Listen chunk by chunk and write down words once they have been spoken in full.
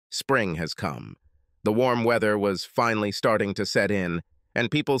Spring has come. The warm weather was finally starting to set in, and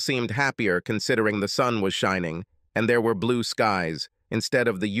people seemed happier considering the sun was shining and there were blue skies instead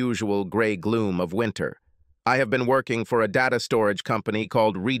of the usual gray gloom of winter. I have been working for a data storage company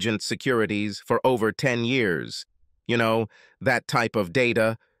called Regent Securities for over 10 years. You know, that type of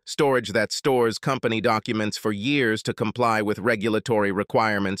data, storage that stores company documents for years to comply with regulatory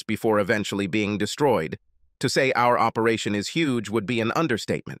requirements before eventually being destroyed. To say our operation is huge would be an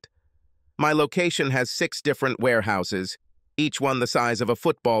understatement. My location has 6 different warehouses, each one the size of a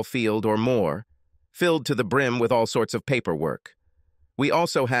football field or more, filled to the brim with all sorts of paperwork. We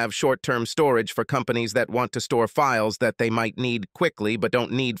also have short-term storage for companies that want to store files that they might need quickly but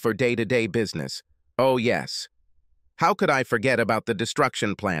don't need for day-to-day business. Oh yes. How could I forget about the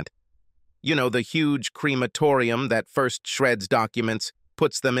destruction plant? You know, the huge crematorium that first shreds documents,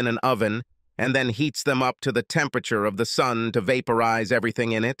 puts them in an oven, and then heats them up to the temperature of the sun to vaporize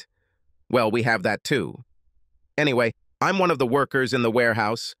everything in it? Well, we have that too. Anyway, I'm one of the workers in the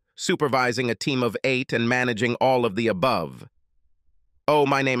warehouse, supervising a team of 8 and managing all of the above. Oh,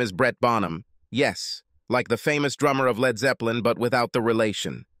 my name is Brett Bonham. Yes, like the famous drummer of Led Zeppelin, but without the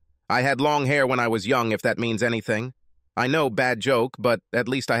relation. I had long hair when I was young, if that means anything. I know, bad joke, but at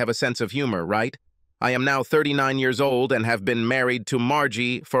least I have a sense of humor, right? I am now 39 years old and have been married to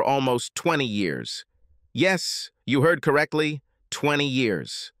Margie for almost 20 years. Yes, you heard correctly, 20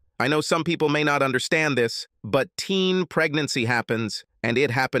 years. I know some people may not understand this, but teen pregnancy happens, and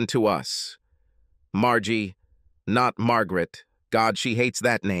it happened to us. Margie, not Margaret, God, she hates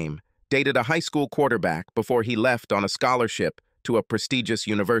that name, dated a high school quarterback before he left on a scholarship to a prestigious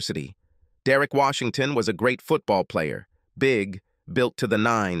university. Derek Washington was a great football player, big, built to the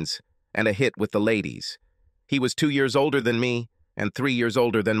nines, and a hit with the ladies. He was 2 years older than me and 3 years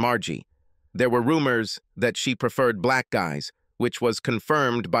older than Margie. There were rumors that she preferred black guys, which was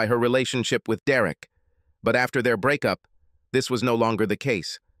confirmed by her relationship with Derek. But after their breakup, this was no longer the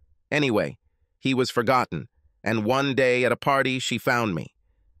case. Anyway, he was forgotten, and one day at a party she found me.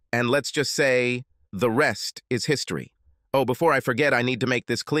 And let's just say, the rest is history. Oh, before I forget, I need to make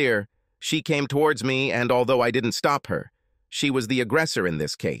this clear. She came towards me, and although I didn't stop her, she was the aggressor in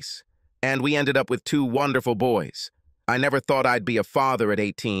this case. And we ended up with 2 wonderful boys. I never thought I'd be a father at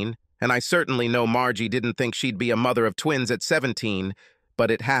 18, and I certainly know Margie didn't think she'd be a mother of twins at 17,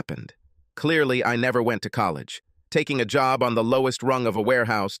 but it happened. Clearly, I never went to college, taking a job on the lowest rung of a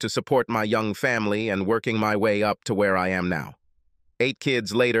warehouse to support my young family and working my way up to where I am now. 8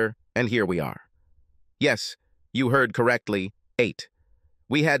 kids later, and here we are. Yes, you heard correctly, 8.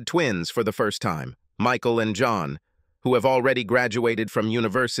 We had twins for the first time, Michael and John, who have already graduated from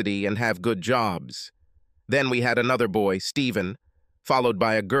university and have good jobs. Then we had another boy, Stephen, followed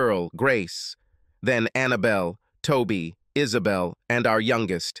by a girl, Grace, then Annabelle, Toby, Isabel, and our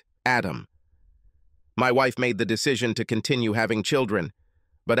youngest, Adam. My wife made the decision to continue having children,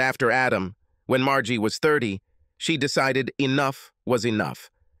 but after Adam, when Margie was 30, she decided enough was enough.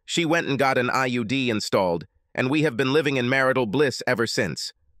 She went and got an IUD installed, and we have been living in marital bliss ever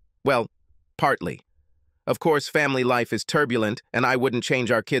since. Well, partly. Of course, family life is turbulent, and I wouldn't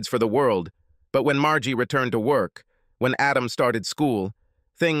change our kids for the world, but when Margie returned to work, when Adam started school,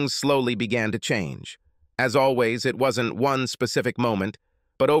 things slowly began to change. As always, it wasn't one specific moment,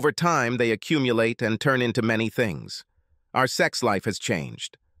 but over time they accumulate and turn into many things. Our sex life has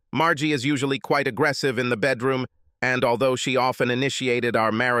changed. Margie is usually quite aggressive in the bedroom, and although she often initiated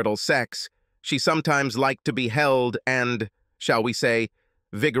our marital sex, she sometimes liked to be held and, shall we say,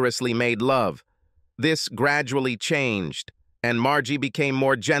 vigorously made love. This gradually changed, and Margie became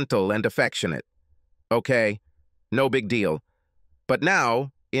more gentle and affectionate. Okay, no big deal. But now,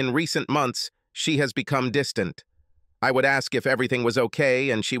 in recent months, she has become distant. I would ask if everything was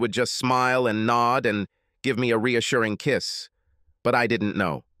okay, and she would just smile and nod and give me a reassuring kiss. But I didn't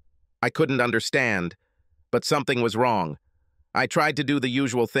know. I couldn't understand, but something was wrong. I tried to do the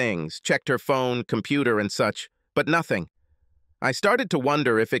usual things, checked her phone, computer, and such, but nothing. I started to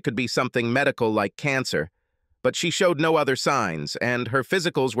wonder if it could be something medical like cancer, but she showed no other signs, and her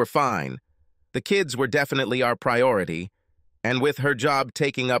physicals were fine. The kids were definitely our priority, and with her job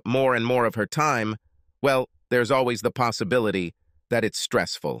taking up more and more of her time, well, there's always the possibility that it's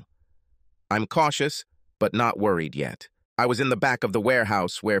stressful. I'm cautious, but not worried yet. I was in the back of the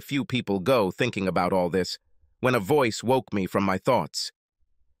warehouse where few people go thinking about all this, when a voice woke me from my thoughts.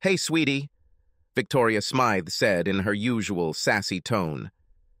 "Hey, sweetie," Victoria Smythe said in her usual sassy tone.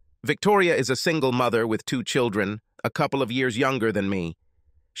 Victoria is a single mother with 2 children, a couple of years younger than me.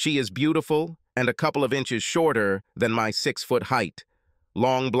 She is beautiful and a couple of inches shorter than my 6-foot height,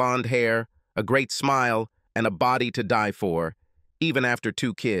 long blonde hair, a great smile, and a body to die for. even after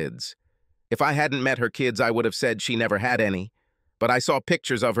 2 kids. If I hadn't met her kids, I would have said she never had any. But I saw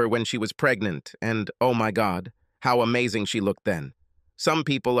pictures of her when she was pregnant, and oh my God, how amazing she looked then. Some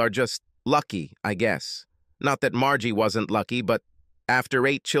people are just lucky, I guess. Not that Margie wasn't lucky, but after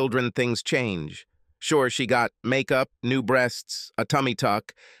 8 children, things change. Sure, she got makeup, new breasts, a tummy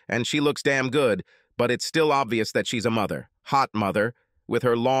tuck, and she looks damn good, but it's still obvious that she's a mother. Hot mother, with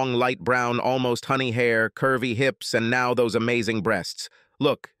her long, light brown, almost honey hair, curvy hips, and now those amazing breasts.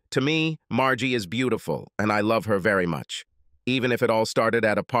 Look, to me, Margie is beautiful, and I love her very much. Even if it all started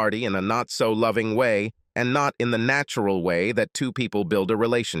at a party in a not-so-loving way, and not in the natural way that 2 people build a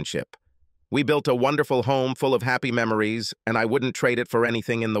relationship. We built a wonderful home full of happy memories, and I wouldn't trade it for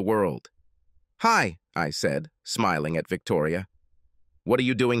anything in the world. "Hi," I said, smiling at Victoria. "What are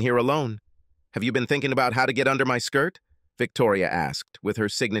you doing here alone? Have you been thinking about how to get under my skirt?" Victoria asked, with her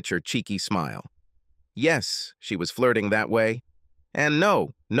signature cheeky smile. Yes, she was flirting that way. And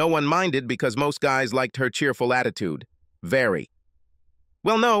no one minded because most guys liked her cheerful attitude. Very.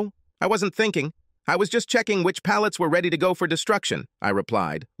 "Well, no, I wasn't thinking. I was just checking which pallets were ready to go for destruction," I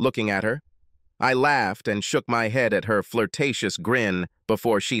replied, looking at her. I laughed and shook my head at her flirtatious grin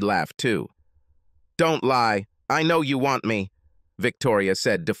before she laughed too. "Don't lie. I know you want me," Victoria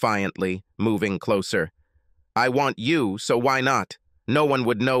said defiantly, moving closer. "I want you, so why not? No one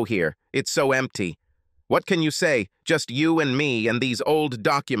would know here. It's so empty. What can you say? Just you and me and these old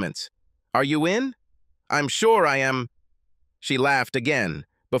documents. Are you in?" "I'm sure I am." She laughed again,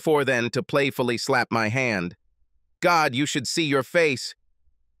 before then to playfully slap my hand. "God, you should see your face."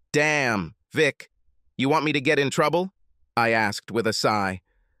 "Damn, Vic, you want me to get in trouble?" I asked with a sigh.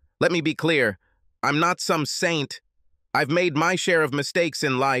 "Let me be clear. I'm not some saint. I've made my share of mistakes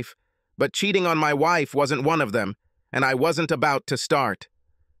in life, but cheating on my wife wasn't one of them, and I wasn't about to start.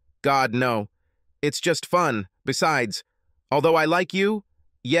 God, no. It's just fun. Besides, although I like you,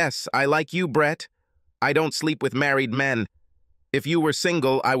 yes, I like you, Brett, I don't sleep with married men. If you were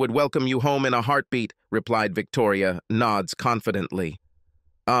single, I would welcome you home in a heartbeat," replied Victoria, nods confidently.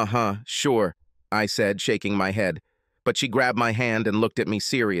 "Uh-huh, sure," I said, shaking my head, but she grabbed my hand and looked at me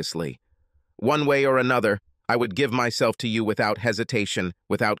seriously. "One way or another, I would give myself to you without hesitation,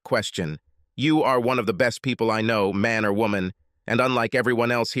 without question. You are one of the best people I know, man or woman, and unlike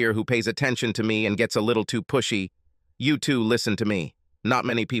everyone else here who pays attention to me and gets a little too pushy, you too listen to me. Not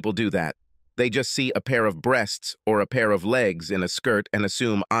many people do that. They just see a pair of breasts or a pair of legs in a skirt and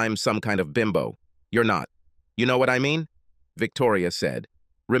assume I'm some kind of bimbo. You're not. You know what I mean?" Victoria said,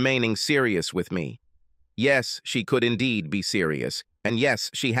 remaining serious with me. Yes, she could indeed be serious, and yes,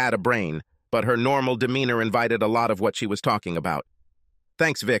 she had a brain, but her normal demeanor invited a lot of what she was talking about.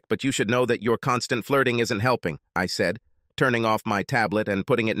 "Thanks, Vic, but you should know that your constant flirting isn't helping," I said, turning off my tablet and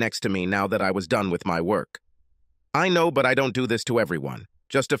putting it next to me now that I was done with my work. "I know, but I don't do this to everyone.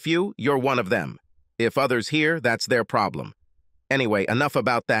 Just a few, you're one of them. If others hear, that's their problem. Anyway, enough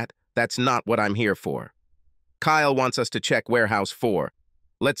about that. That's not what I'm here for. Kyle wants us to check Warehouse 4.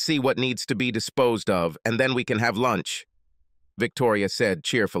 Let's see what needs to be disposed of, and then we can have lunch," Victoria said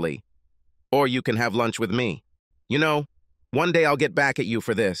cheerfully. "Or you can have lunch with me. You know, one day I'll get back at you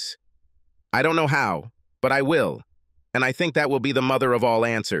for this. I don't know how, but I will. And I think that will be the mother of all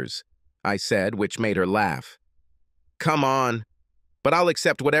answers," I said, which made her laugh. "Come on. But I'll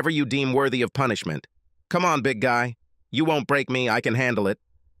accept whatever you deem worthy of punishment. Come on, big guy. You won't break me, I can handle it,"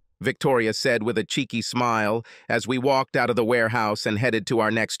 Victoria said with a cheeky smile as we walked out of the warehouse and headed to our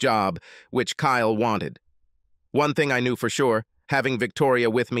next job, which Kyle wanted. One thing I knew for sure, having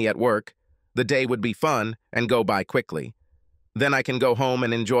Victoria with me at work, the day would be fun and go by quickly. Then I can go home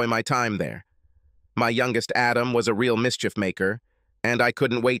and enjoy my time there. My youngest Adam was a real mischief maker, and I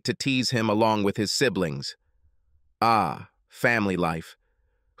couldn't wait to tease him along with his siblings. Ah, family life.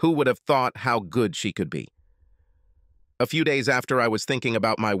 Who would have thought how good she could be? A few days after I was thinking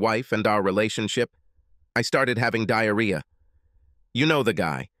about my wife and our relationship, I started having diarrhea. You know the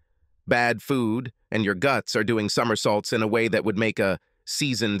guy. Bad food, and your guts are doing somersaults in a way that would make a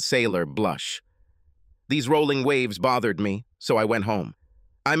seasoned sailor blush. These rolling waves bothered me, so I went home.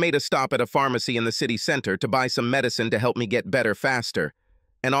 I made a stop at a pharmacy in the city center to buy some medicine to help me get better faster,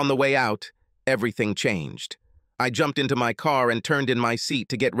 and on the way out, everything changed. I jumped into my car and turned in my seat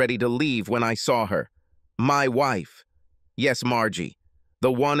to get ready to leave when I saw her. My wife. Yes, Margie,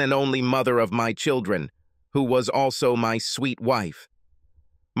 the one and only mother of my children, who was also my sweet wife.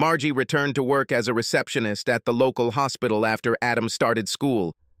 Margie returned to work as a receptionist at the local hospital after Adam started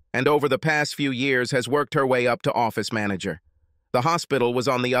school, and over the past few years has worked her way up to office manager. The hospital was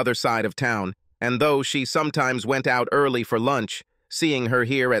on the other side of town, and though she sometimes went out early for lunch, seeing her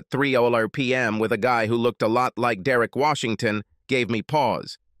here at 3:00 p.m. with a guy who looked a lot like Derek Washington gave me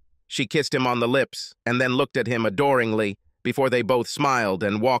pause. She kissed him on the lips and then looked at him adoringly before they both smiled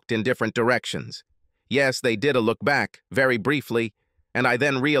and walked in different directions. Yes, they did a look back, very briefly, and I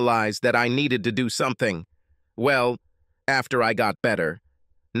then realized that I needed to do something. Well, after I got better.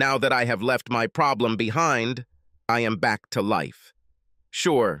 Now that I have left my problem behind, I am back to life.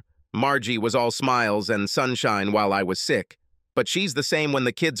 Sure, Margie was all smiles and sunshine while I was sick, but she's the same when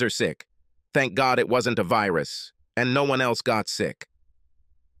the kids are sick. Thank God it wasn't a virus, and no one else got sick.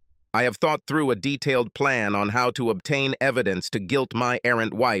 I have thought through a detailed plan on how to obtain evidence to guilt my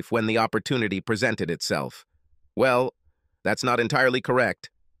errant wife when the opportunity presented itself. Well, that's not entirely correct.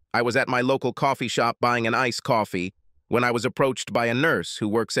 I was at my local coffee shop buying an iced coffee when I was approached by a nurse who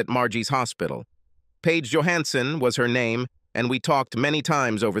works at Margie's hospital. Paige Johansson was her name, and we talked many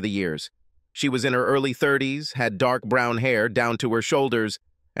times over the years. She was in her early 30s, had dark brown hair down to her shoulders,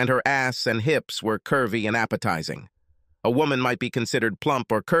 and her ass and hips were curvy and appetizing. A woman might be considered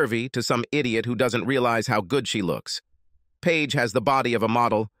plump or curvy to some idiot who doesn't realize how good she looks. Paige has the body of a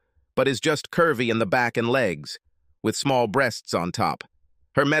model, but is just curvy in the back and legs, with small breasts on top.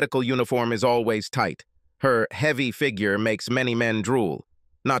 Her medical uniform is always tight. Her heavy figure makes many men drool,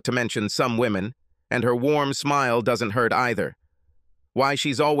 not to mention some women, and her warm smile doesn't hurt either. Why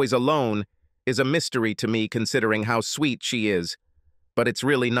she's always alone is a mystery to me considering how sweet she is, but it's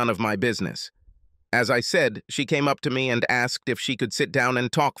really none of my business. As I said, she came up to me and asked if she could sit down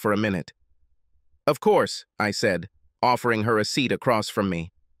and talk for a minute. Of course, I said, offering her a seat across from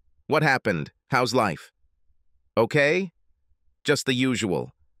me. What happened? How's life? Okay? Just the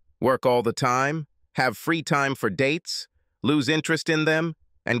usual. Work all the time, have free time for dates, lose interest in them,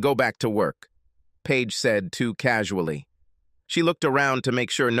 and go back to work, Paige said too casually. She looked around to make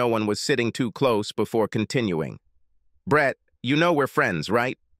sure no one was sitting too close before continuing. Brett, you know we're friends,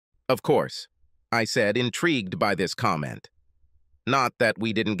 right? Of course, I said, intrigued by this comment. Not that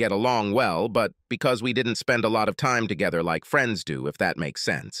we didn't get along well, but because we didn't spend a lot of time together like friends do, if that makes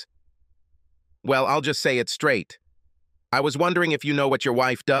sense. Well, I'll just say it straight. I was wondering if you know what your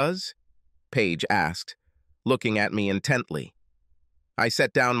wife does? Paige asked, looking at me intently. I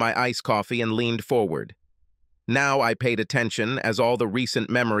set down my iced coffee and leaned forward. Now I paid attention as all the recent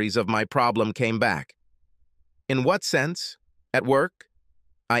memories of my problem came back. In what sense? At work?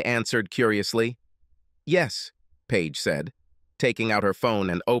 I answered curiously. Yes, Paige said, taking out her phone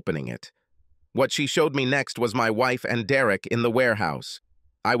and opening it. What she showed me next was my wife and Derek in the warehouse.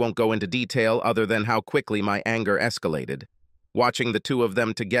 I won't go into detail other than how quickly my anger escalated. Watching the two of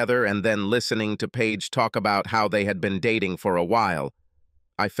them together and then listening to Paige talk about how they had been dating for a while,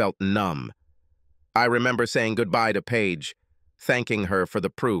 I felt numb. I remember saying goodbye to Paige, thanking her for the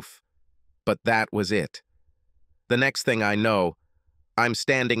proof. But that was it. The next thing I know, I'm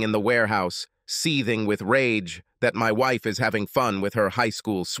standing in the warehouse, seething with rage that my wife is having fun with her high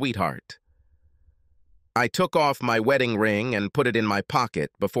school sweetheart. I took off my wedding ring and put it in my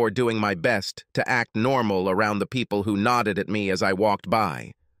pocket before doing my best to act normal around the people who nodded at me as I walked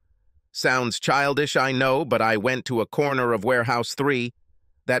by. Sounds childish, I know, but I went to a corner of Warehouse 3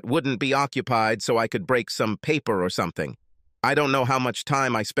 that wouldn't be occupied so I could break some paper or something. I don't know how much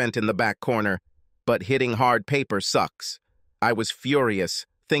time I spent in the back corner, but hitting hard paper sucks. I was furious,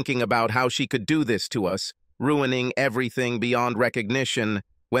 thinking about how she could do this to us, ruining everything beyond recognition,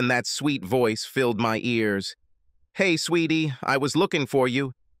 when that sweet voice filled my ears. Hey, sweetie, I was looking for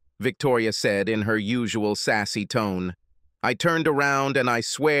you, Victoria said in her usual sassy tone. I turned around and I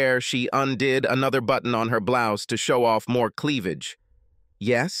swear she undid another button on her blouse to show off more cleavage.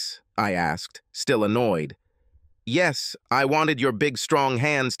 Yes? I asked, still annoyed. Yes, I wanted your big strong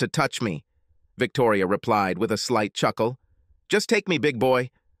hands to touch me, Victoria replied with a slight chuckle. Just take me, big boy.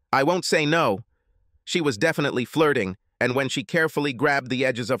 I won't say no. She was definitely flirting, and when she carefully grabbed the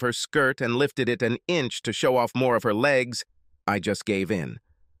edges of her skirt and lifted it an inch to show off more of her legs, I just gave in.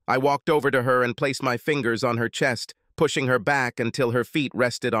 I walked over to her and placed my fingers on her chest, pushing her back until her feet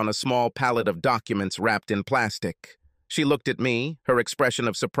rested on a small pallet of documents wrapped in plastic. She looked at me, her expression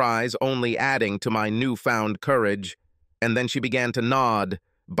of surprise only adding to my newfound courage, and then she began to nod,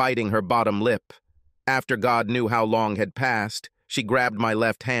 biting her bottom lip. After God knew how long had passed, she grabbed my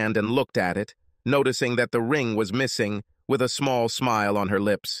left hand and looked at it, noticing that the ring was missing, with a small smile on her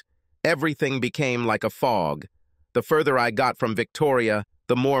lips. Everything became like a fog. The further I got from Victoria,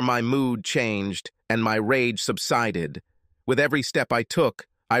 the more my mood changed and my rage subsided. With every step I took,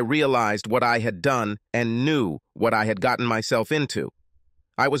 I realized what I had done and knew what I had gotten myself into.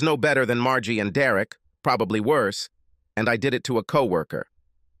 I was no better than Margie and Derek, probably worse, and I did it to a coworker.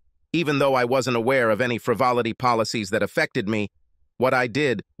 Even though I wasn't aware of any frivolity policies that affected me, what I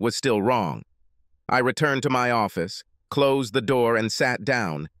did was still wrong. I returned to my office, closed the door, and sat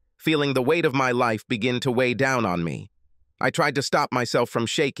down, feeling the weight of my life begin to weigh down on me. I tried to stop myself from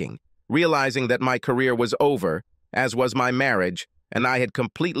shaking, realizing that my career was over, as was my marriage, and I had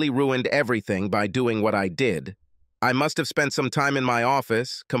completely ruined everything by doing what I did. I must have spent some time in my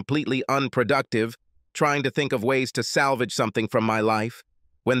office, completely unproductive, trying to think of ways to salvage something from my life,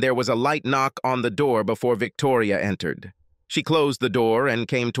 when there was a light knock on the door before Victoria entered. She closed the door and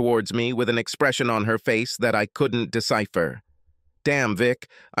came towards me with an expression on her face that I couldn't decipher. "Damn, Vic,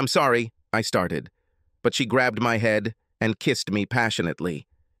 I'm sorry," I started. But she grabbed my head and kissed me passionately.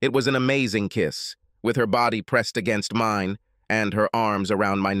 It was an amazing kiss, with her body pressed against mine and her arms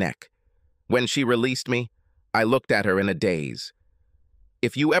around my neck. When she released me, I looked at her in a daze.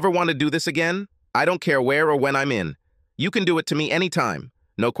 "If you ever want to do this again, I don't care where or when I'm in. You can do it to me anytime.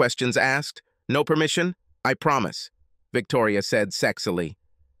 No questions asked, no permission, I promise," Victoria said sexily.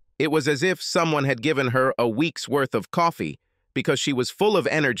 It was as if someone had given her a week's worth of coffee because she was full of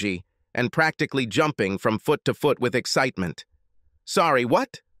energy and practically jumping from foot to foot with excitement. "Sorry,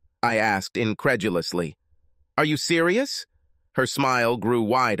 what?" I asked incredulously. "Are you serious?" Her smile grew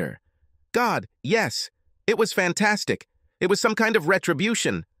wider. "God, yes. It was fantastic. It was some kind of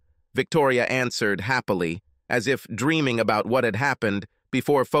retribution," Victoria answered happily, as if dreaming about what had happened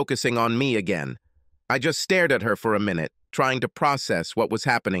before focusing on me again. I just stared at her for a minute, trying to process what was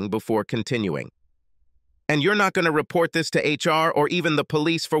happening before continuing. "And you're not going to report this to HR or even the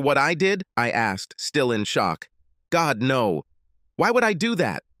police for what I did?" I asked, still in shock. "God, no. Why would I do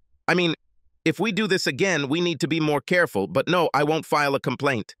that? I mean, if we do this again, we need to be more careful, but no, I won't file a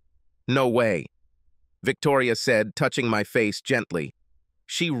complaint." "No way," Victoria said, touching my face gently.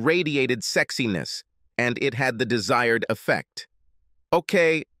 She radiated sexiness, and it had the desired effect.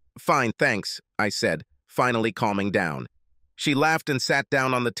 "Okay, fine, thanks," I said, finally calming down. She laughed and sat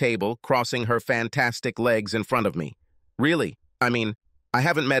down on the table, crossing her fantastic legs in front of me. "Really? I mean, I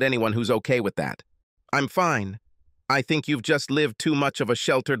haven't met anyone who's okay with that." "I'm fine. I think you've just lived too much of a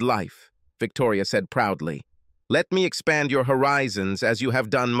sheltered life," Victoria said proudly. "Let me expand your horizons as you have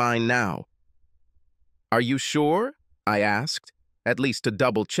done mine now." "Are you sure?" I asked, at least to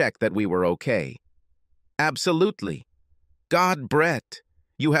double-check that we were okay. "Absolutely. God, Brett,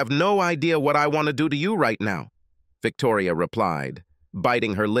 you have no idea what I want to do to you right now," Victoria replied,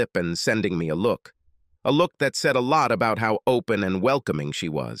 biting her lip and sending me a look that said a lot about how open and welcoming she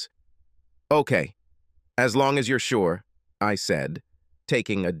was. "Okay, as long as you're sure," I said,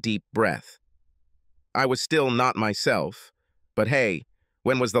 taking a deep breath. I was still not myself, but hey,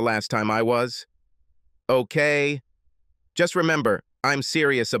 when was the last time I was? "Okay. Just remember, I'm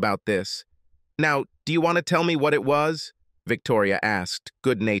serious about this. Now, do you want to tell me what it was?" Victoria asked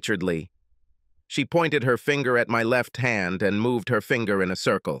good-naturedly. She pointed her finger at my left hand and moved her finger in a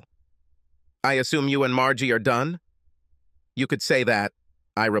circle. "I assume you and Margie are done?" "You could say that,"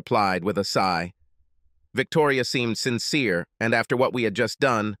 I replied with a sigh. Victoria seemed sincere, and after what we had just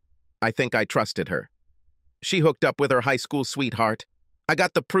done, I think I trusted her. "She hooked up with her high school sweetheart. I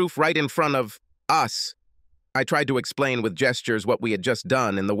got the proof right in front of us." I tried to explain with gestures what we had just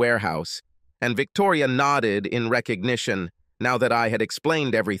done in the warehouse, and Victoria nodded in recognition now that I had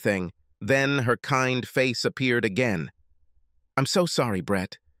explained everything. Then her kind face appeared again. "I'm so sorry,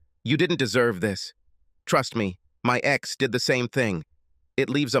 Brett. You didn't deserve this. Trust me, my ex did the same thing. It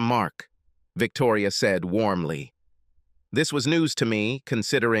leaves a mark," Victoria said warmly. This was news to me,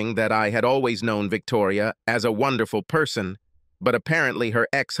 considering that I had always known Victoria as a wonderful person, but apparently her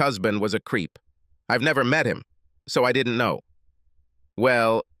ex-husband was a creep. I've never met him, so I didn't know.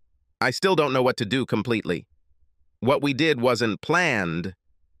 Well, I still don't know what to do completely. What we did wasn't planned,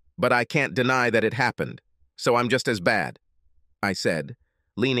 but I can't deny that it happened, so I'm just as bad, I said,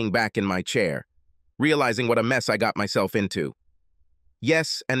 leaning back in my chair, realizing what a mess I got myself into.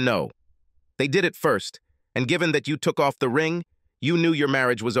 "Yes and no. They did it first, and given that you took off the ring, you knew your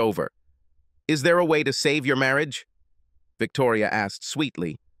marriage was over. Is there a way to save your marriage?" Victoria asked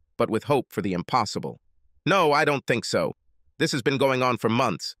sweetly, but with hope for the impossible. "No, I don't think so. This has been going on for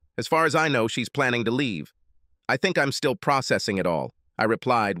months. As far as I know, she's planning to leave. I think I'm still processing it all," I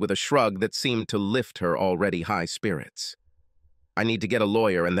replied with a shrug that seemed to lift her already high spirits. "I need to get a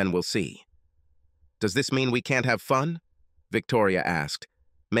lawyer and then we'll see." "Does this mean we can't have fun?" Victoria asked,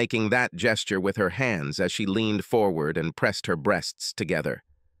 making that gesture with her hands as she leaned forward and pressed her breasts together.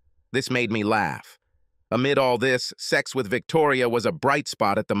 This made me laugh. Amid all this, sex with Victoria was a bright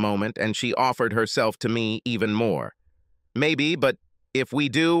spot at the moment, and she offered herself to me even more. "Maybe, but if we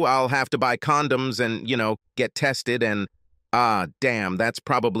do, I'll have to buy condoms and, get tested and—" "Ah, damn, that's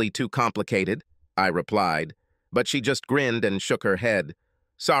probably too complicated," I replied, but she just grinned and shook her head.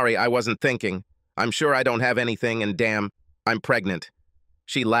 "Sorry, I wasn't thinking. I'm sure I don't have anything and damn, I'm pregnant.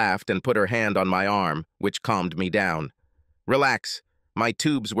 She laughed and put her hand on my arm, which calmed me down. Relax. My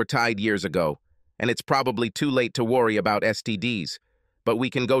tubes were tied years ago, and it's probably too late to worry about STDs. But we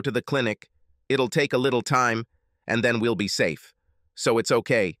can go to the clinic. It'll take a little time, and then we'll be safe. So it's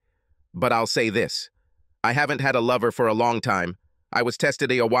okay. But I'll say this. I haven't had a lover for a long time. I was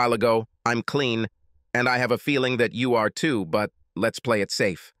tested a while ago. I'm clean, and I have a feeling that you are too, but let's play it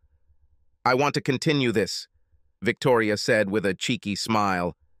safe. I want to continue this, Victoria said with a cheeky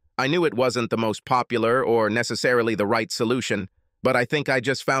smile. I knew it wasn't the most popular or necessarily the right solution, but I think I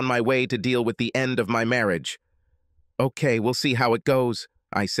just found my way to deal with the end of my marriage. Okay, we'll see how it goes,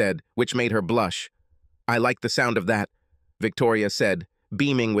 I said, which made her blush. I like the sound of that, Victoria said,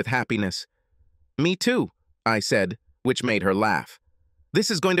 beaming with happiness. Me too, I said, which made her laugh.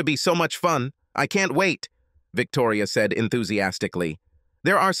 This is going to be so much fun. I can't wait, Victoria said enthusiastically.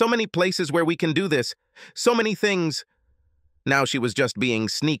 There are so many places where we can do this, so many things. Now she was just being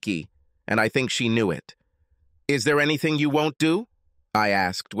sneaky, and I think she knew it. Is there anything you won't do? I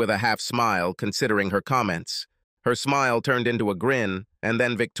asked with a half-smile, considering her comments. Her smile turned into a grin, and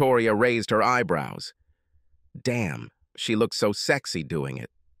then Victoria raised her eyebrows. Damn, she looked so sexy doing it.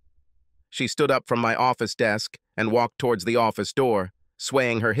 She stood up from my office desk and walked towards the office door,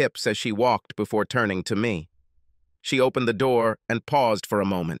 swaying her hips as she walked before turning to me. She opened the door and paused for a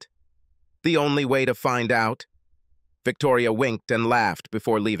moment. The only way to find out? Victoria winked and laughed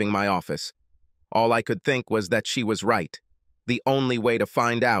before leaving my office. All I could think was that she was right. The only way to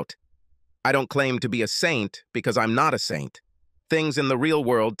find out. I don't claim to be a saint because I'm not a saint. Things in the real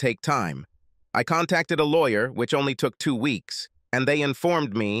world take time. I contacted a lawyer, which only took 2 weeks, and they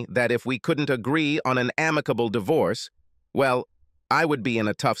informed me that if we couldn't agree on an amicable divorce, well, I would be in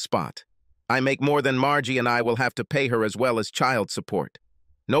a tough spot. I make more than Margie and I will have to pay her as well as child support.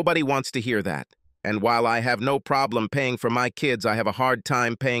 Nobody wants to hear that. And while I have no problem paying for my kids, I have a hard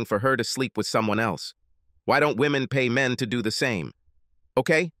time paying for her to sleep with someone else. Why don't women pay men to do the same?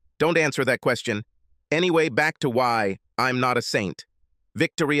 Okay, don't answer that question. Anyway, back to why I'm not a saint.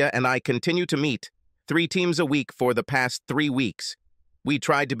 Victoria and I continue to meet 3 teams a week for the past 3 weeks. We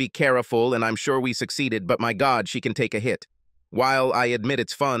tried to be careful, and I'm sure we succeeded, but my God, she can take a hit. While I admit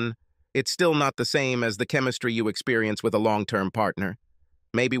it's fun, it's still not the same as the chemistry you experience with a long-term partner.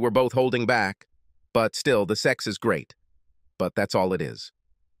 Maybe we're both holding back, but still, the sex is great. But that's all it is.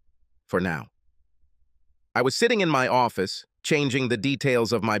 For now. I was sitting in my office, changing the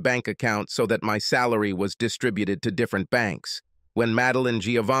details of my bank account so that my salary was distributed to different banks, when Madeline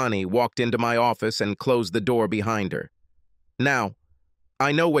Giovanni walked into my office and closed the door behind her. Now,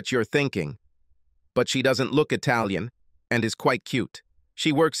 I know what you're thinking, but she doesn't look Italian and is quite cute.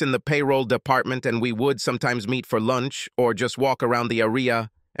 She works in the payroll department, and we would sometimes meet for lunch or just walk around the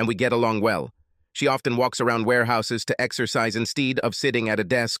area, and we get along well. She often walks around warehouses to exercise instead of sitting at a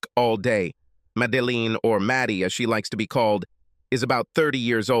desk all day. Madeline, or Maddie as she likes to be called, is about 30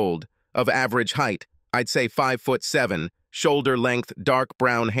 years old, of average height, I'd say 5'7", shoulder-length, dark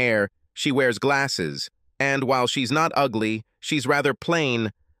brown hair. She wears glasses, and while she's not ugly, she's rather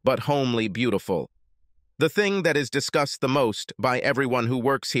plain but homely beautiful. The thing that is discussed the most by everyone who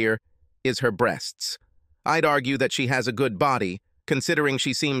works here is her breasts. I'd argue that she has a good body, considering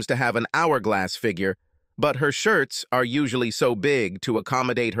she seems to have an hourglass figure, but her shirts are usually so big to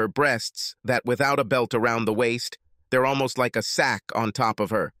accommodate her breasts that without a belt around the waist, they're almost like a sack on top of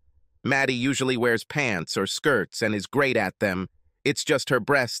her. Maddie usually wears pants or skirts and is great at them. It's just her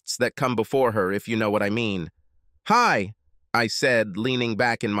breasts that come before her, if you know what I mean. Hi, I said, leaning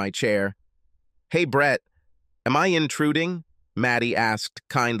back in my chair. Hey, Brett, am I intruding? Maddie asked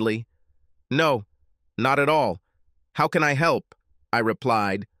kindly. No, not at all. How can I help? I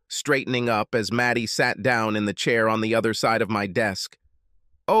replied, straightening up as Maddie sat down in the chair on the other side of my desk.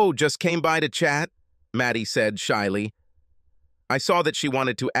 Oh, just came by to chat, Maddie said shyly. I saw that she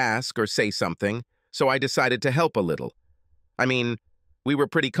wanted to ask or say something, so I decided to help a little. I mean, we were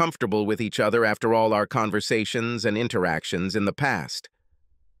pretty comfortable with each other after all our conversations and interactions in the past.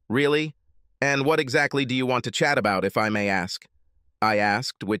 Really? And what exactly do you want to chat about, if I may ask? I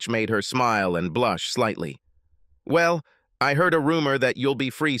asked, which made her smile and blush slightly. Well, I heard a rumor that you'll be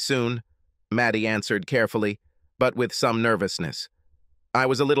free soon, Maddie answered carefully, but with some nervousness. I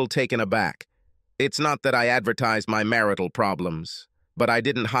was a little taken aback. It's not that I advertised my marital problems, but I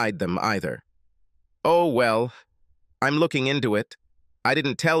didn't hide them either. Oh, well, I'm looking into it. I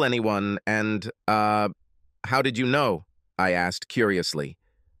didn't tell anyone, and, how did you know? I asked curiously.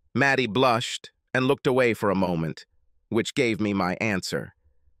 Maddie blushed and looked away for a moment, which gave me my answer.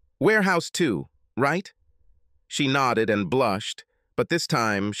 Warehouse 2, right? She nodded and blushed, but this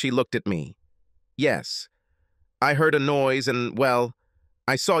time she looked at me. Yes. I heard a noise and, well,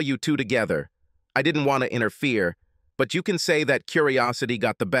 I saw you two together. I didn't want to interfere, but you can say that curiosity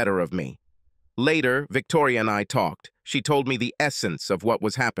got the better of me. Later, Victoria and I talked. She told me the essence of what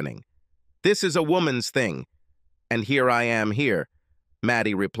was happening. This is a woman's thing. And here I am here,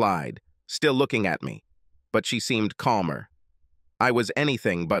 Maddie replied, still looking at me. But she seemed calmer. I was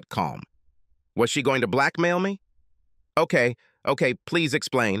anything but calm. Was she going to blackmail me? Okay, please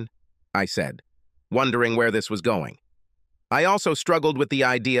explain, I said, wondering where this was going. I also struggled with the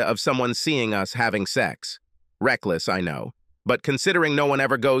idea of someone seeing us having sex. Reckless, I know, but considering no one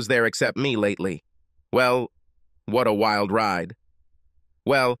ever goes there except me lately, well, what a wild ride.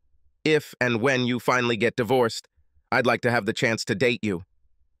 Well, if and when you finally get divorced, I'd like to have the chance to date you,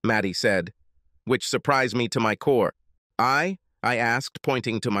 Maddie said, which surprised me to my core. I asked,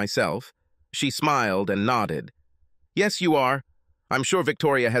 pointing to myself. She smiled and nodded. Yes, you are. I'm sure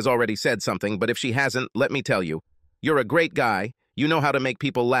Victoria has already said something, but if she hasn't, let me tell you. You're a great guy. You know how to make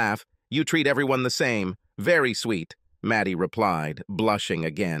people laugh. You treat everyone the same. Very sweet, Maddie replied, blushing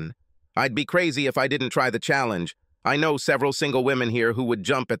again. I'd be crazy if I didn't try the challenge. I know several single women here who would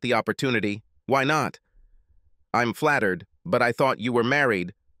jump at the opportunity. Why not? I'm flattered, but I thought you were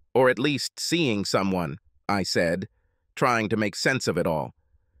married, or at least seeing someone, I said, trying to make sense of it all.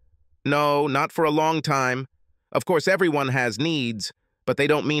 No, not for a long time. Of course, everyone has needs, but they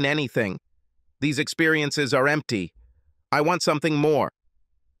don't mean anything. These experiences are empty. I want something more,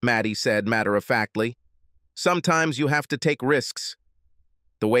 Maddie said matter-of-factly. Sometimes you have to take risks.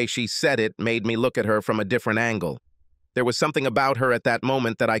 The way she said it made me look at her from a different angle. There was something about her at that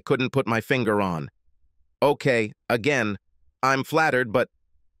moment that I couldn't put my finger on. Okay, again, I'm flattered, but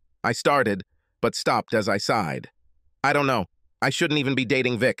I started, but stopped as I sighed. I don't know. I shouldn't even be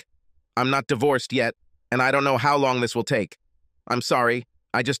dating Vic. I'm not divorced yet, and I don't know how long this will take. I'm sorry,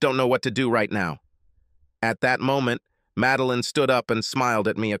 I just don't know what to do right now. At that moment, Madeline stood up and smiled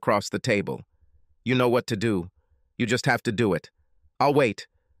at me across the table. You know what to do. You just have to do it. I'll wait,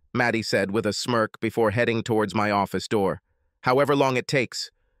 Maddie said with a smirk before heading towards my office door. However long it takes.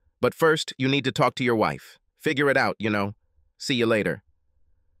 But first, you need to talk to your wife. Figure it out, you know. See you later.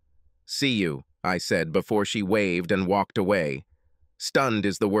 See you, I said before she waved and walked away. Stunned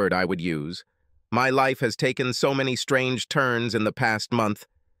is the word I would use. My life has taken so many strange turns in the past month,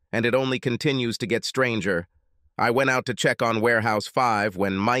 and it only continues to get stranger. I went out to check on Warehouse 5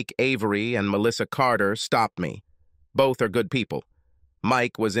 when Mike Avery and Melissa Carter stopped me. Both are good people.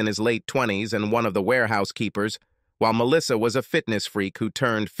 Mike was in his late 20s and one of the warehouse keepers, while Melissa was a fitness freak who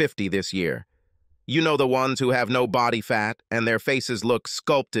turned 50 this year. You know, the ones who have no body fat and their faces look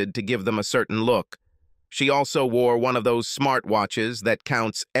sculpted to give them a certain look. She also wore one of those smartwatches that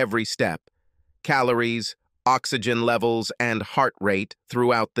counts every step, calories, oxygen levels, and heart rate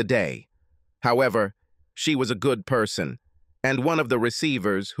throughout the day. However, she was a good person, and one of the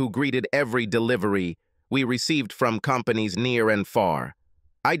receivers who greeted every delivery we received from companies near and far.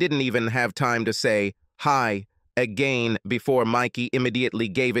 I didn't even have time to say, hi, again before Mikey immediately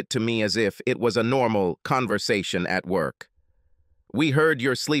gave it to me as if it was a normal conversation at work. We heard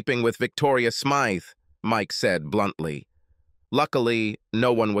you're sleeping with Victoria Smythe, Mike said bluntly. Luckily,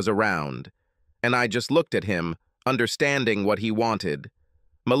 no one was around, and I just looked at him, understanding what he wanted.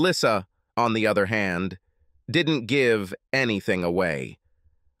 Melissa, on the other hand, didn't give anything away.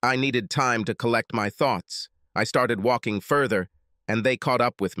 I needed time to collect my thoughts. I started walking further, and they caught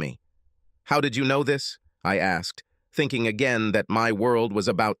up with me. How did you know this? I asked, thinking again that my world was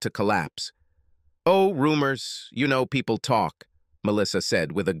about to collapse. Oh, rumors. You know, people talk, Melissa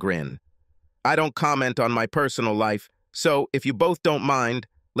said with a grin. I don't comment on my personal life, so if you both don't mind,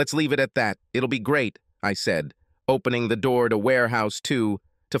 let's leave it at that. It'll be great, I said, opening the door to Warehouse 2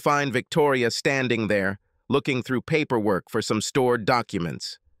 to find Victoria standing there, looking through paperwork for some stored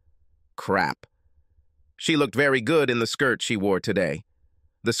documents. Crap. She looked very good in the skirt she wore today.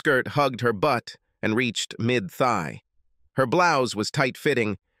 The skirt hugged her butt and reached mid-thigh. Her blouse was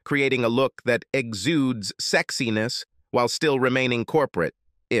tight-fitting, creating a look that exudes sexiness while still remaining corporate,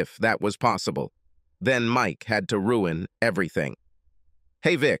 if that was possible. Then Mike had to ruin everything.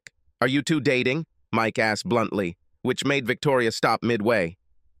 Hey Vic, are you two dating? Mike asked bluntly, which made Victoria stop midway.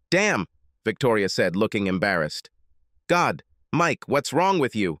 Damn, Victoria said, looking embarrassed. God, Mike, what's wrong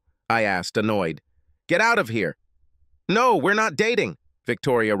with you? I asked, annoyed. Get out of here. No, we're not dating,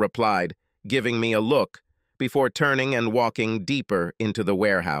 Victoria replied, giving me a look, before turning and walking deeper into the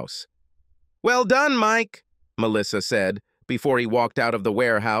warehouse. Well done, Mike, Melissa said, before he walked out of the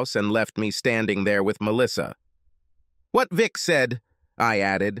warehouse and left me standing there with Melissa. What Vic said, I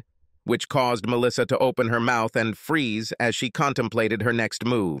added, which caused Melissa to open her mouth and freeze as she contemplated her next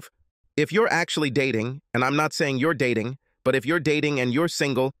move. If you're actually dating, and I'm not saying you're dating, but if you're dating and you're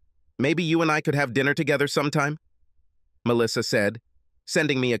single, maybe you and I could have dinner together sometime? Melissa said,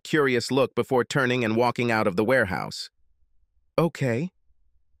 sending me a curious look before turning and walking out of the warehouse. Okay.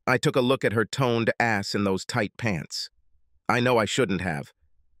 I took a look at her toned ass in those tight pants. I know I shouldn't have,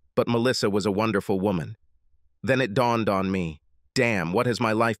 but Melissa was a wonderful woman. Then it dawned on me, damn, what has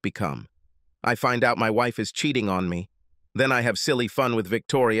my life become? I find out my wife is cheating on me. Then I have silly fun with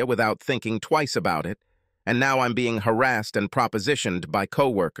Victoria without thinking twice about it, and now I'm being harassed and propositioned by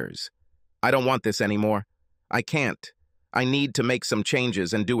coworkers. I don't want this anymore. I can't. I need to make some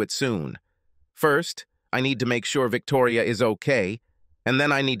changes and do it soon. First, I need to make sure Victoria is okay, and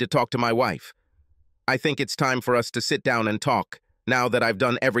then I need to talk to my wife. I think it's time for us to sit down and talk, now that I've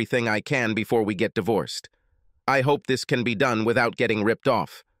done everything I can before we get divorced. I hope this can be done without getting ripped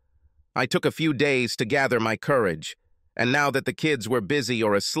off. I took a few days to gather my courage, and now that the kids were busy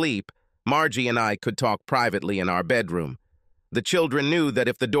or asleep, Margie and I could talk privately in our bedroom. The children knew that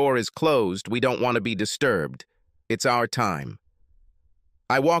if the door is closed, we don't want to be disturbed. It's our time.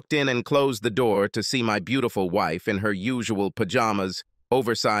 I walked in and closed the door to see my beautiful wife in her usual pajamas,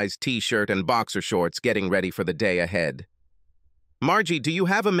 oversized t-shirt and boxer shorts getting ready for the day ahead. Margie, do you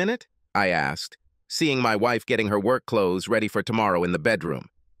have a minute? I asked, seeing my wife getting her work clothes ready for tomorrow in the bedroom.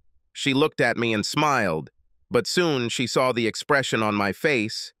 She looked at me and smiled, but soon she saw the expression on my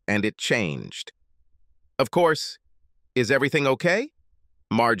face and it changed. Of course. Is everything okay?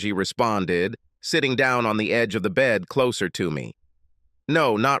 Margie responded, sitting down on the edge of the bed closer to me.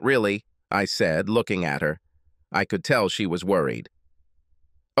 No, not really, I said, looking at her. I could tell she was worried.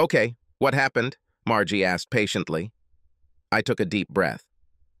 Okay, what happened? Margie asked patiently. I took a deep breath.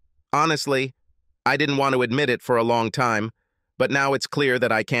 Honestly, I didn't want to admit it for a long time, but now it's clear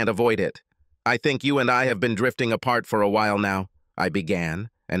that I can't avoid it. I think you and I have been drifting apart for a while now, I began,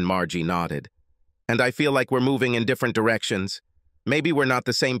 and Margie nodded. And I feel like we're moving in different directions. Maybe we're not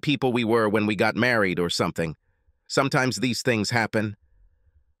the same people we were when we got married or something. Sometimes these things happen.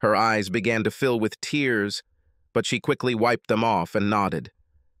 Her eyes began to fill with tears, but she quickly wiped them off and nodded.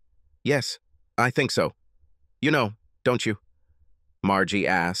 Yes, I think so. You know, don't you? Margie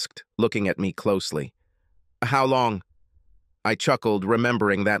asked, looking at me closely. How long? I chuckled,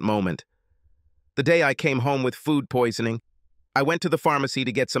 remembering that moment. The day I came home with food poisoning, I went to the pharmacy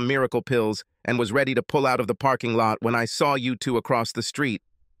to get some miracle pills and was ready to pull out of the parking lot when I saw you two across the street,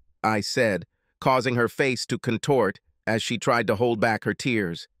 I said, causing her face to contort as she tried to hold back her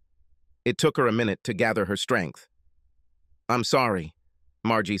tears. It took her a minute to gather her strength. I'm sorry,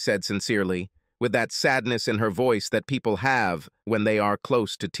 Margie said sincerely, with that sadness in her voice that people have when they are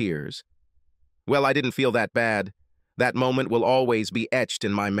close to tears. Well, I didn't feel that bad. That moment will always be etched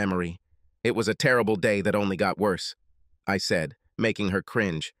in my memory. It was a terrible day that only got worse, I said, making her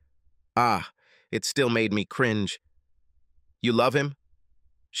cringe. Ah, it still made me cringe. You love him?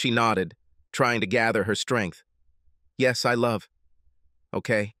 She nodded, trying to gather her strength. Yes, I love.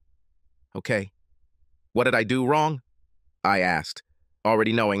 Okay. Okay. What did I do wrong? I asked,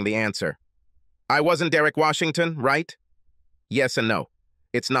 already knowing the answer. I wasn't Derek Washington, right? Yes and no.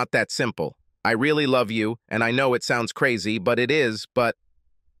 It's not that simple. I really love you, and I know it sounds crazy, but it is, but...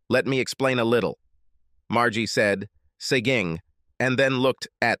 Let me explain a little. Margie said, sighing, and then looked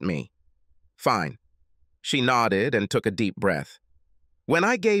at me. Fine. She nodded and took a deep breath. When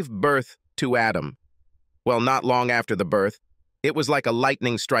I gave birth to Adam, well, not long after the birth, it was like a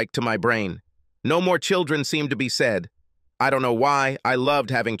lightning strike to my brain. No more children seemed to be said. I don't know why. I loved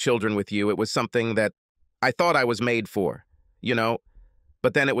having children with you. It was something that I thought I was made for, you know.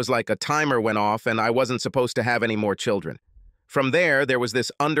 But then it was like a timer went off and I wasn't supposed to have any more children. From there was this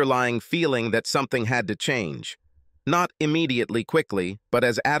underlying feeling that something had to change. Not immediately, quickly, but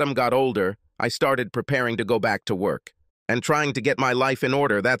as Adam got older, I started preparing to go back to work. And trying to get my life in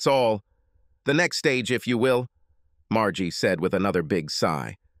order, that's all. The next stage, if you will, Margie said with another big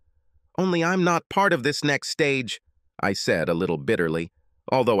sigh. Only I'm not part of this next stage, I said a little bitterly,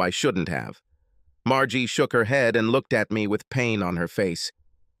 although I shouldn't have. Margie shook her head and looked at me with pain on her face.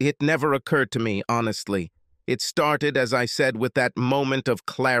 It never occurred to me, honestly. It started, as I said, with that moment of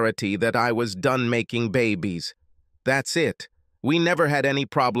clarity that I was done making babies. That's it. We never had any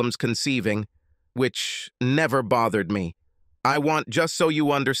problems conceiving, which never bothered me. I want, just so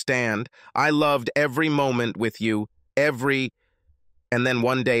you understand, I loved every moment with you, every... And then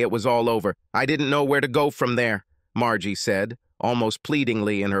one day it was all over. I didn't know where to go from there, Margie said, almost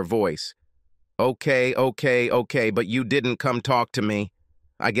pleadingly in her voice. Okay, but you didn't come talk to me.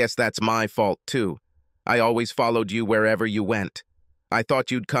 I guess that's my fault, too. I always followed you wherever you went. I thought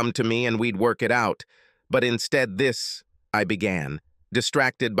you'd come to me and we'd work it out. But instead I began.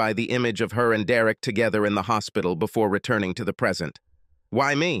 distracted by the image of her and Derek together in the hospital before returning to the present.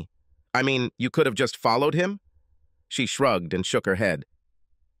 Why me? I mean, you could have just followed him? She shrugged and shook her head.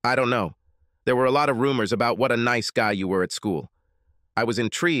 I don't know. There were a lot of rumors about what a nice guy you were at school. I was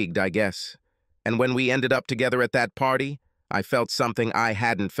intrigued, I guess. And when we ended up together at that party, I felt something I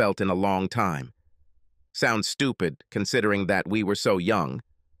hadn't felt in a long time. Sounds stupid, considering that we were so young,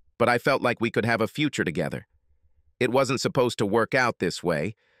 but I felt like we could have a future together. It wasn't supposed to work out this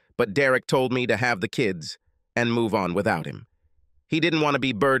way, but Derek told me to have the kids and move on without him. He didn't want to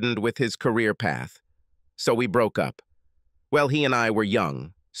be burdened with his career path, so we broke up. Well, he and I were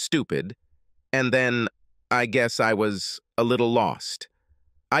young, stupid, and then I guess I was a little lost.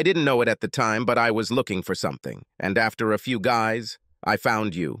 I didn't know it at the time, but I was looking for something, and after a few guys, I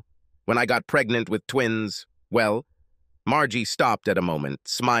found you. When I got pregnant with twins, well, Margie stopped at a moment,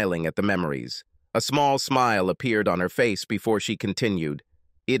 smiling at the memories. A small smile appeared on her face before she continued.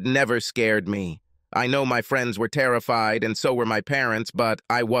 It never scared me. I know my friends were terrified, and so were my parents, but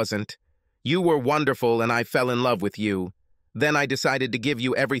I wasn't. You were wonderful, and I fell in love with you. Then I decided to give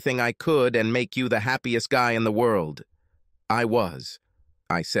you everything I could and make you the happiest guy in the world. I was,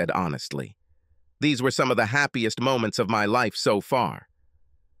 I said honestly. These were some of the happiest moments of my life so far.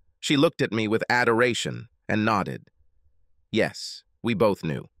 She looked at me with adoration and nodded. Yes, we both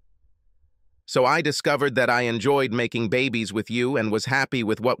knew. So I discovered that I enjoyed making babies with you and was happy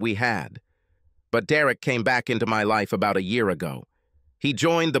with what we had. But Derek came back into my life about a year ago. He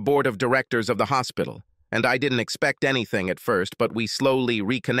joined the board of directors of the hospital, and I didn't expect anything at first, but we slowly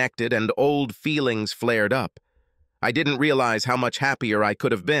reconnected and old feelings flared up. I didn't realize how much happier I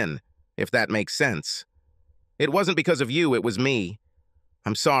could have been, if that makes sense. It wasn't because of you, it was me.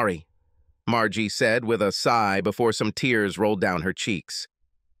 I'm sorry, Margie said with a sigh before some tears rolled down her cheeks.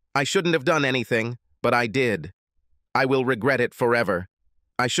 I shouldn't have done anything, but I did. I will regret it forever.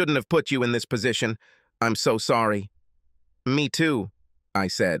 I shouldn't have put you in this position. I'm so sorry. Me too, I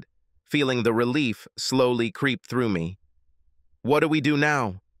said, feeling the relief slowly creep through me. What do we do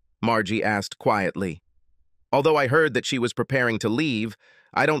now? Margie asked quietly. Although I heard that she was preparing to leave,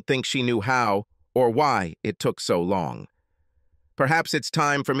 I don't think she knew how or why it took so long. Perhaps it's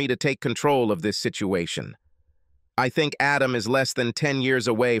time for me to take control of this situation. I think Adam is less than 10 years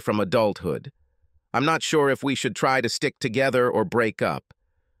away from adulthood. I'm not sure if we should try to stick together or break up.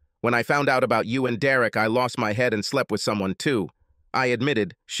 When I found out about you and Derek, I lost my head and slept with someone too, I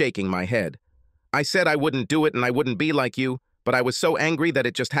admitted, shaking my head. I said I wouldn't do it and I wouldn't be like you, but I was so angry that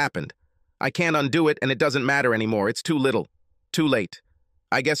it just happened. I can't undo it and it doesn't matter anymore. It's too little. Too late.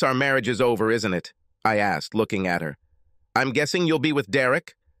 I guess our marriage is over, isn't it? I asked, looking at her. I'm guessing you'll be with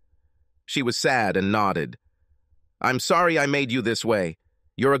Derek? She was sad and nodded. I'm sorry I made you this way.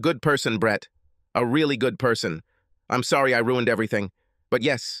 You're a good person, Brett. A really good person. I'm sorry I ruined everything. But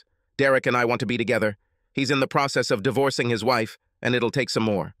yes, Derek and I want to be together. He's in the process of divorcing his wife, and it'll take some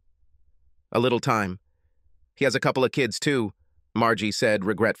more. A little time. He has a couple of kids, too, Margie said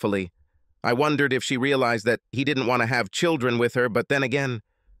regretfully. I wondered if she realized that he didn't want to have children with her, but then again,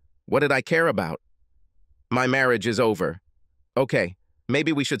 what did I care about? My marriage is over. Okay,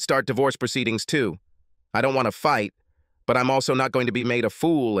 maybe we should start divorce proceedings, too. I don't want to fight, but I'm also not going to be made a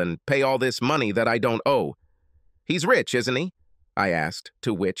fool and pay all this money that I don't owe. He's rich, isn't he? I asked,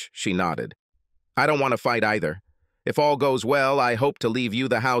 to which she nodded. I don't want to fight either. If all goes well, I hope to leave you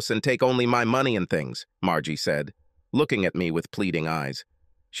the house and take only my money and things, Margie said, looking at me with pleading eyes.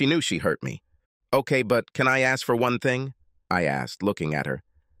 She knew she hurt me. Okay, but can I ask for one thing? I asked, looking at her.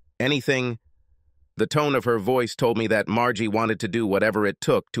 Anything? The tone of her voice told me that Margie wanted to do whatever it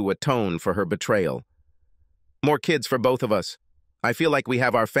took to atone for her betrayal. More kids for both of us. I feel like we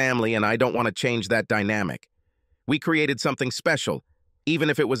have our family and I don't want to change that dynamic. We created something special, even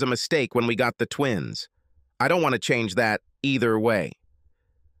if it was a mistake when we got the twins. I don't want to change that either way.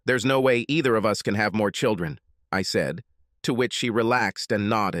 There's no way either of us can have more children, I said, to which she relaxed and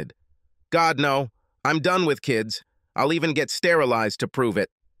nodded. God, no. I'm done with kids. I'll even get sterilized to prove it.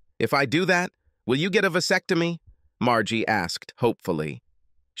 If I do that, will you get a vasectomy? Margie asked hopefully.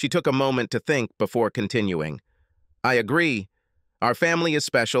 She took a moment to think before continuing. I agree. Our family is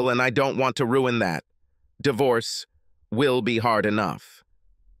special and I don't want to ruin that. Divorce will be hard enough.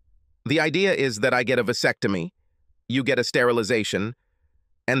 The idea is that I get a vasectomy, you get a sterilization,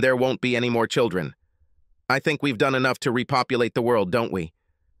 and there won't be any more children. I think we've done enough to repopulate the world, don't we?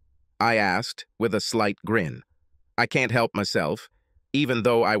 I asked with a slight grin. I can't help myself. Even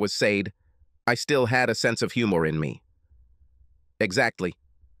though I was SAID, I still had a sense of humor in me. Exactly.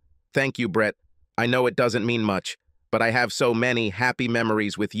 Thank you, Brett. I know it doesn't mean much, but I have so many happy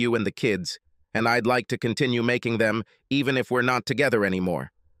memories with you and the kids, and I'd like to continue making them even if we're not together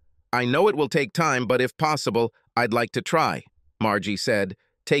anymore. I know it will take time, but if possible, I'd like to try, Margie said,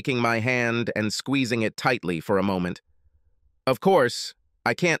 taking my hand and squeezing it tightly for a moment. Of course,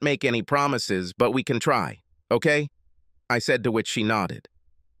 I can't make any promises, but we can try, okay? I said, to which she nodded.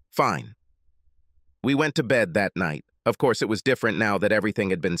 Fine. We went to bed that night. Of course, it was different now that everything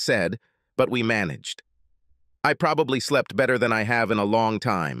had been said, but we managed. I probably slept better than I have in a long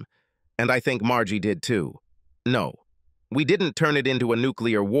time, and I think Margie did too. No, we didn't turn it into a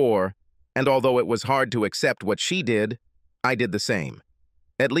nuclear war, and although it was hard to accept what she did, I did the same.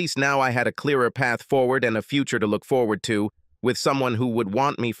 At least now I had a clearer path forward and a future to look forward to, with someone who would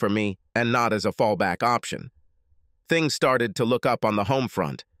want me for me and not as a fallback option. Things started to look up on the home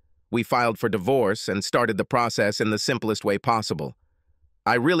front. We filed for divorce and started the process in the simplest way possible.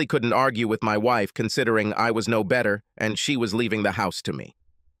 I really couldn't argue with my wife, considering I was no better and she was leaving the house to me.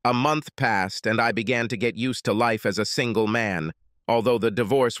 A month passed and I began to get used to life as a single man, although the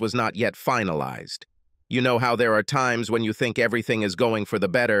divorce was not yet finalized. You know how there are times when you think everything is going for the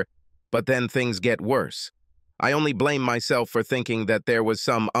better, but then things get worse. I only blame myself for thinking that there was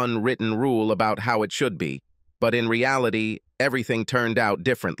some unwritten rule about how it should be, but in reality, everything turned out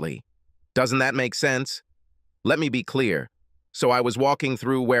differently. Doesn't that make sense? Let me be clear. So I was walking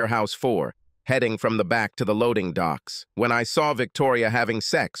through Warehouse 4, heading from the back to the loading docks, when I saw Victoria having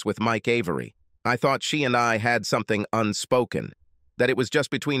sex with Mike Avery. I thought she and I had something unspoken, that it was just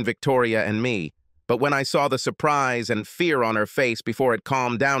between Victoria and me, but when I saw the surprise and fear on her face before it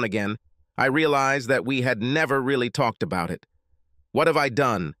calmed down again, I realized that we had never really talked about it. What have I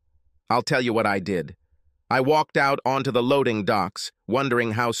done? I'll tell you what I did. I walked out onto the loading docks,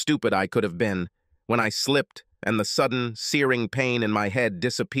 wondering how stupid I could have been, when I slipped and the sudden, searing pain in my head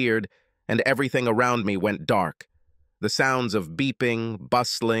disappeared and everything around me went dark. The sounds of beeping,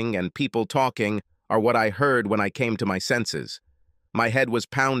 bustling, and people talking are what I heard when I came to my senses. My head was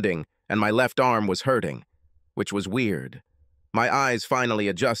pounding and my left arm was hurting, which was weird. My eyes finally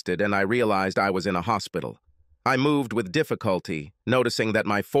adjusted and I realized I was in a hospital. I moved with difficulty, noticing that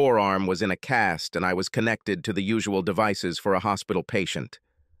my forearm was in a cast and I was connected to the usual devices for a hospital patient.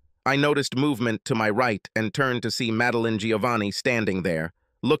 I noticed movement to my right and turned to see Madeline Giovanni standing there,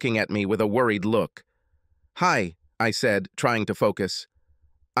 looking at me with a worried look. "Hi," I said, trying to focus.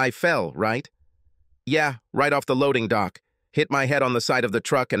 "I fell, right?" "Yeah, right off the loading dock. Hit my head on the side of the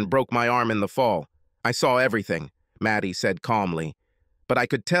truck and broke my arm in the fall. I saw everything," Maddie said calmly, but I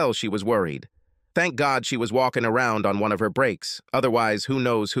could tell she was worried. Thank God she was walking around on one of her breaks, otherwise who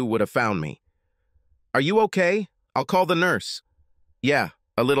knows who would have found me. "Are you okay? I'll call the nurse." "Yeah,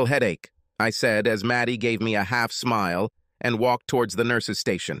 a little headache," I said as Maddie gave me a half smile and walked towards the nurse's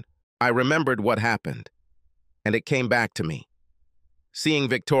station. I remembered what happened, and it came back to me. Seeing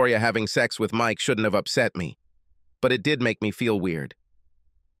Victoria having sex with Mike shouldn't have upset me, but it did make me feel weird.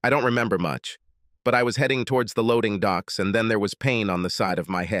 I don't remember much, but I was heading towards the loading docks and then there was pain on the side of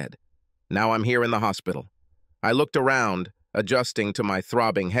my head. Now I'm here in the hospital. I looked around, adjusting to my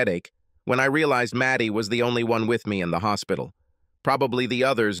throbbing headache, when I realized Maddie was the only one with me in the hospital. Probably the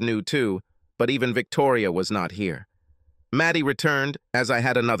others knew too, but even Victoria was not here. Maddie returned as I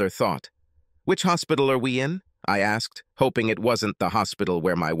had another thought. "Which hospital are we in?" I asked, hoping it wasn't the hospital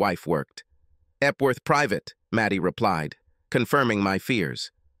where my wife worked. "Epworth Private," Maddie replied, confirming my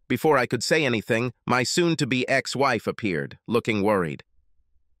fears. Before I could say anything, my soon-to-be ex-wife appeared, looking worried.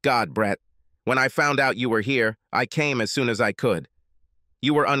 "God, Brett, when I found out you were here, I came as soon as I could.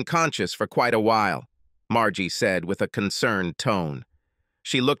 You were unconscious for quite a while," Margie said with a concerned tone.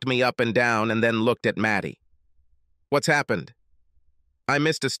 She looked me up and down and then looked at Maddie. "What's happened?" "I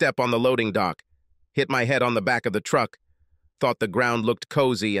missed a step on the loading dock, hit my head on the back of the truck, thought the ground looked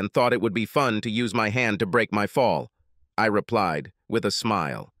cozy and thought it would be fun to use my hand to break my fall," I replied with a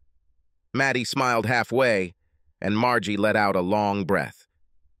smile. Maddie smiled halfway, and Margie let out a long breath.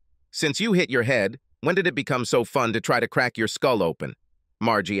 "Since you hit your head, when did it become so fun to try to crack your skull open?"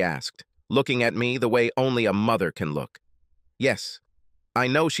 Margie asked, looking at me the way only a mother can look. Yes, I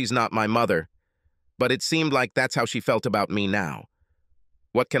know she's not my mother, but it seemed like that's how she felt about me now.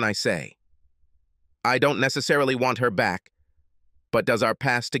 What can I say? I don't necessarily want her back, but does our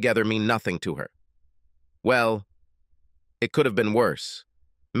past together mean nothing to her? Well, it could have been worse.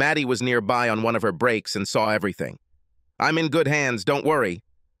 Maddie was nearby on one of her breaks and saw everything. "I'm in good hands, don't worry,"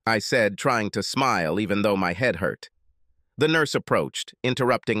 I said, trying to smile even though my head hurt. The nurse approached,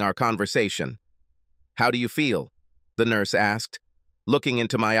 interrupting our conversation. "How do you feel?" the nurse asked, looking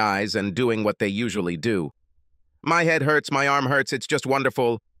into my eyes and doing what they usually do. "My head hurts, my arm hurts, it's just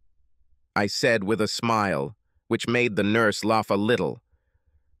wonderful," I said with a smile, which made the nurse laugh a little.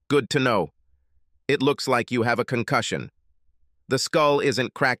 "Good to know. It looks like you have a concussion. The skull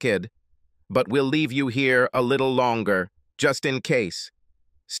isn't cracked, but we'll leave you here a little longer, just in case.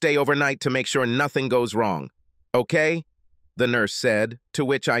 Stay overnight to make sure nothing goes wrong. Okay? The nurse said, to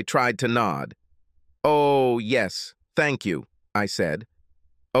which I tried to nod. Oh, yes, thank you, I said.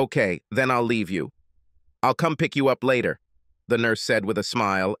 Okay, then I'll leave you. I'll come pick you up later, the nurse said with a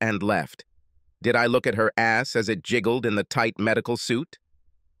smile and left. Did I look at her ass as it jiggled in the tight medical suit?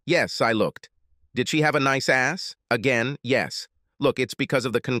 Yes, I looked. Did she have a nice ass? Again, yes. Look, it's because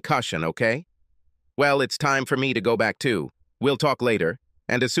of the concussion, okay? Well, it's time for me to go back too. We'll talk later,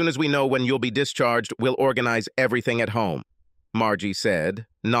 and as soon as we know when you'll be discharged, we'll organize everything at home, Margie said,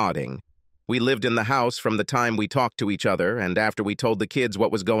 nodding. We lived in the house from the time we talked to each other and after we told the kids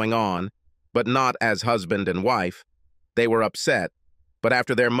what was going on, but not as husband and wife. They were upset, but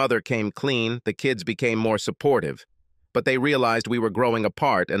after their mother came clean, the kids became more supportive. But they realized we were growing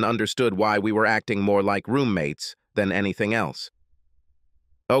apart and understood why we were acting more like roommates than anything else.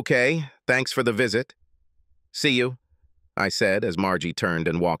 Okay, thanks for the visit. See you, I said as Margie turned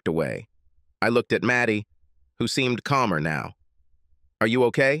and walked away. I looked at Maddie, who seemed calmer now. Are you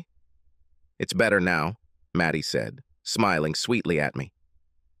okay? It's better now, Maddie said, smiling sweetly at me.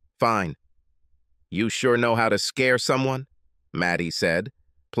 Fine. You sure know how to scare someone? Maddie said,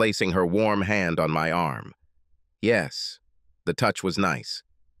 placing her warm hand on my arm. Yes, the touch was nice.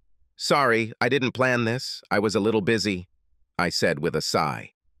 Sorry, I didn't plan this. I was a little busy, I said with a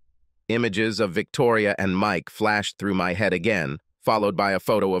sigh. Images of Victoria and Mike flashed through my head again, followed by a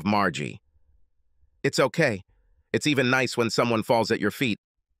photo of Margie. It's okay. It's even nice when someone falls at your feet.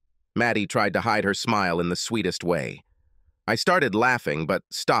 Maddie tried to hide her smile in the sweetest way. I started laughing, but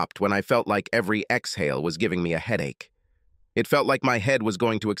stopped when I felt like every exhale was giving me a headache. It felt like my head was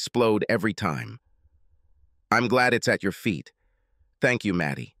going to explode every time. I'm glad it's at your feet. Thank you,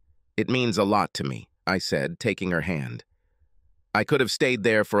 Maddie. It means a lot to me, I said, taking her hand. I could have stayed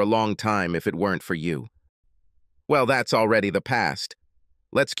there for a long time if it weren't for you. Well, that's already the past.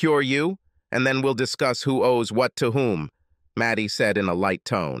 Let's cure you, and then we'll discuss who owes what to whom, Maddie said in a light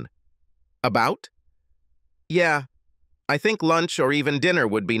tone. About? Yeah, I think lunch or even dinner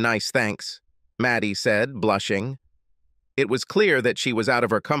would be nice, thanks, Maddie said, blushing. It was clear that she was out of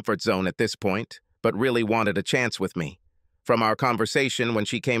her comfort zone at this point, but really wanted a chance with me. From our conversation when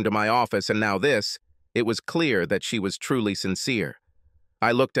she came to my office and now this, it was clear that she was truly sincere.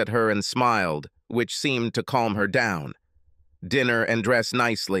 I looked at her and smiled, which seemed to calm her down. Dinner and dress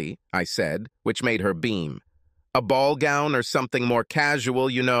nicely, I said, which made her beam. A ball gown or something more casual,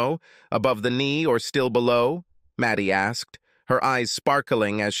 you know, above the knee or still below? Maddie asked, her eyes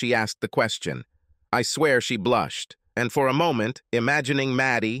sparkling as she asked the question. I swear she blushed, and for a moment, imagining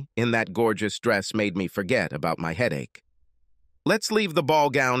Maddie in that gorgeous dress made me forget about my headache. Let's leave the ball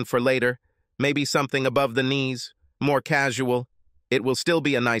gown for later. Maybe something above the knees, more casual. It will still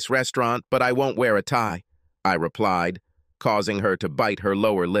be a nice restaurant, but I won't wear a tie, I replied, causing her to bite her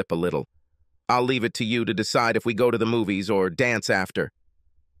lower lip a little. I'll leave it to you to decide if we go to the movies or dance after.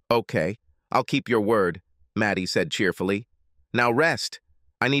 Okay, I'll keep your word, Maddie said cheerfully. Now rest.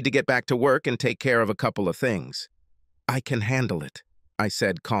 I need to get back to work and take care of a couple of things. I can handle it, I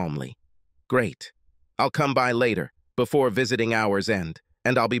said calmly. Great. I'll come by later, before visiting hours end,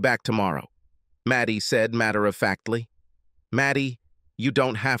 and I'll be back tomorrow, Maddie said matter-of-factly. Maddie, you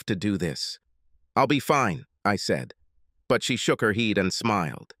don't have to do this. I'll be fine, I said, but she shook her head and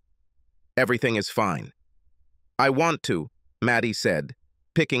smiled. Everything is fine. I want to, Maddie said,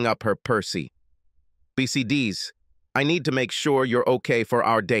 picking up her Percy. BCDs, I need to make sure you're okay for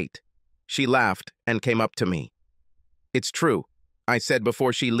our date. She laughed and came up to me. It's true, I said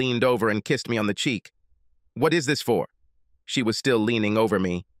before she leaned over and kissed me on the cheek. What is this for? She was still leaning over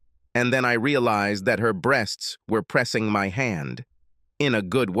me, and then I realized that her breasts were pressing my hand. In a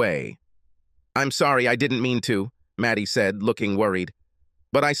good way. I'm sorry, I didn't mean to, Maddie said, looking worried.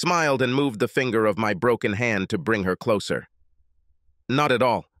 But I smiled and moved the finger of my broken hand to bring her closer. Not at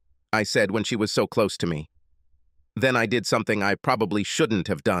all, I said when she was so close to me. Then I did something I probably shouldn't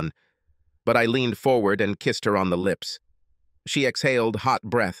have done, but I leaned forward and kissed her on the lips. She exhaled hot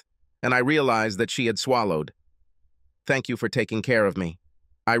breath, and I realized that she had swallowed. Thank you for taking care of me.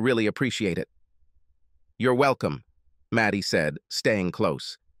 I really appreciate it. You're welcome, Maddie said, staying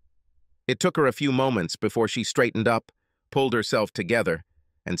close. It took her a few moments before she straightened up, pulled herself together,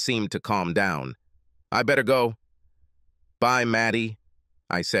 and seemed to calm down. I better go. Bye, Maddie,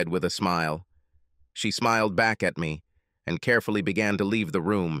 I said with a smile. She smiled back at me and carefully began to leave the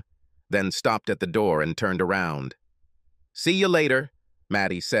room, then stopped at the door and turned around. See you later,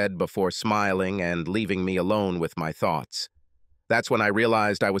 Maddie said before smiling and leaving me alone with my thoughts. That's when I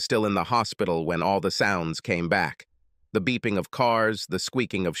realized I was still in the hospital when all the sounds came back. The beeping of cars, the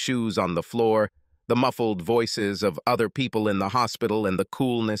squeaking of shoes on the floor, the muffled voices of other people in the hospital, and the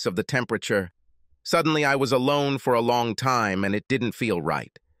coolness of the temperature. Suddenly I was alone for a long time, and it didn't feel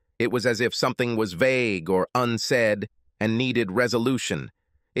right. It was as if something was vague or unsaid and needed resolution.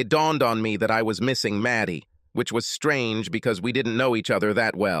 It dawned on me that I was missing Maddie, which was strange because we didn't know each other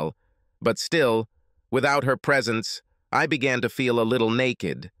that well. But still, without her presence, I began to feel a little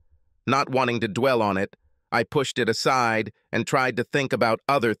naked. Not wanting to dwell on it, I pushed it aside and tried to think about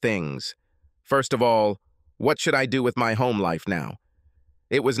other things. First of all, what should I do with my home life now?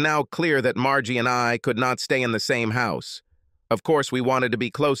 It was now clear that Margie and I could not stay in the same house. Of course, we wanted to be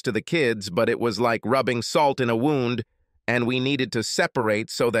close to the kids, but it was like rubbing salt in a wound, and we needed to separate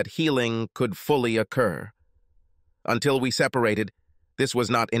so that healing could fully occur. Until we separated, this was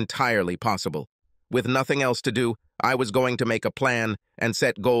not entirely possible. With nothing else to do, I was going to make a plan and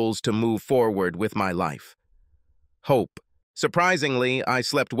set goals to move forward with my life. Hope. Surprisingly, I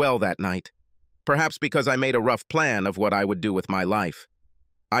slept well that night. Perhaps because I made a rough plan of what I would do with my life.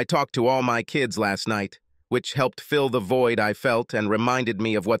 I talked to all my kids last night, which helped fill the void I felt and reminded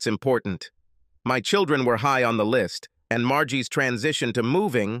me of what's important. My children were high on the list, and Margie's transition to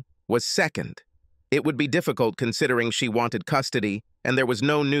moving was second. It would be difficult considering she wanted custody, and there was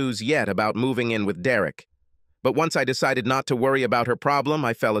no news yet about moving in with Derek. But once I decided not to worry about her problem,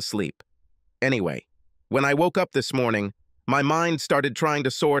 I fell asleep. Anyway, when I woke up this morning, my mind started trying to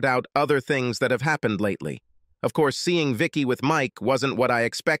sort out other things that have happened lately. Of course, seeing Vicky with Mike wasn't what I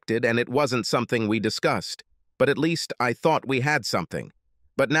expected, and it wasn't something we discussed. But at least I thought we had something.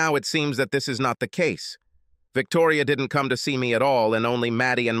 But now it seems that this is not the case. Victoria didn't come to see me at all, and only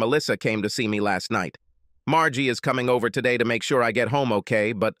Maddie and Melissa came to see me last night. Margie is coming over today to make sure I get home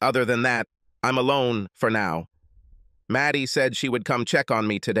okay, but other than that, I'm alone for now. Maddie said she would come check on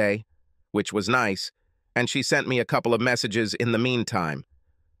me today, which was nice, and she sent me a couple of messages in the meantime.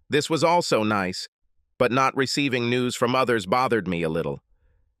 This was also nice, but not receiving news from others bothered me a little.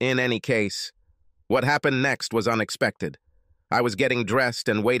 In any case, what happened next was unexpected. I was getting dressed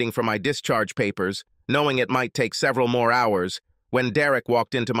and waiting for my discharge papers, knowing it might take several more hours, when Derek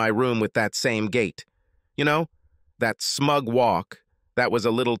walked into my room with that same gait. You know, that smug walk, that was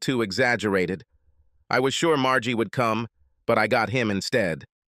a little too exaggerated. I was sure Margie would come, but I got him instead.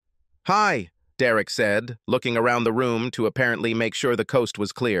 "Hi," Derek said, looking around the room to apparently make sure the coast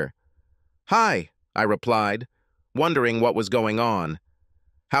was clear. "Hi," I replied, wondering what was going on.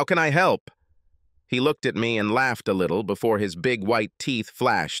 "How can I help?" He looked at me and laughed a little before his big white teeth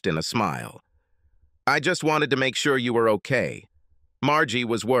flashed in a smile. "I just wanted to make sure you were okay." Margie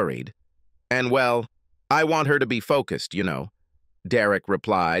was worried. "And well, I want her to be focused, you know," Derek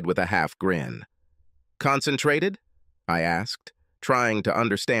replied with a half grin. "Concentrated?" I asked, trying to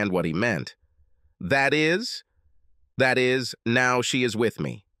understand what he meant. That is, now she is with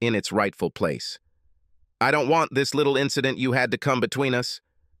me, in its rightful place. "I don't want this little incident you had to come between us,"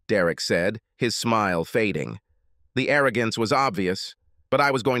 Derek said, his smile fading. The arrogance was obvious, but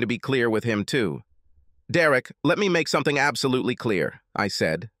I was going to be clear with him too. "Derek, let me make something absolutely clear," I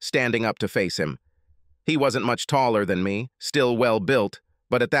said, standing up to face him. He wasn't much taller than me, still well-built,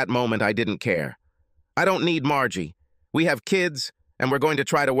 but at that moment I didn't care. "I don't need Margie. We have kids, and we're going to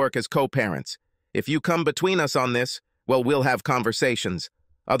try to work as co-parents. If you come between us on this, well, we'll have conversations.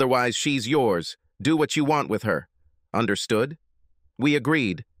 Otherwise, she's yours. Do what you want with her. Understood?" "We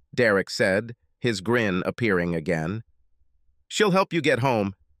agreed," Derek said, his grin appearing again. "She'll help you get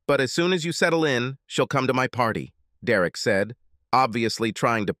home, but as soon as you settle in, she'll come to my party," Derek said, obviously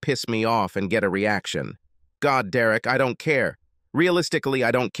trying to piss me off and get a reaction. "God, Derek, I don't care. Realistically,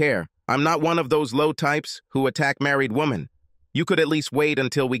 I don't care. I'm not one of those low types who attack married women. You could at least wait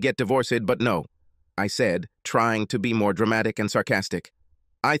until we get divorced, but no," I said, trying to be more dramatic and sarcastic.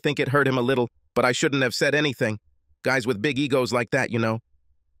 I think it hurt him a little, but I shouldn't have said anything. Guys with big egos like that, you know.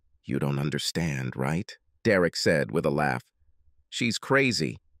 "You don't understand, right?" Derek said with a laugh. "She's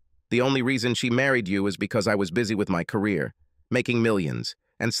crazy. The only reason she married you is because I was busy with my career, making millions,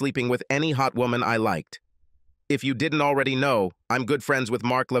 and sleeping with any hot woman I liked. If you didn't already know, I'm good friends with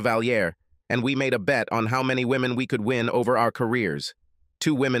Marc Lavaliere, and we made a bet on how many women we could win over our careers.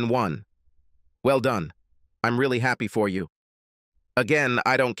 2 women won. Well done. I'm really happy for you." "Again,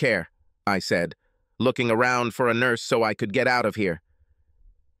 I don't care," I said, looking around for a nurse so I could get out of here.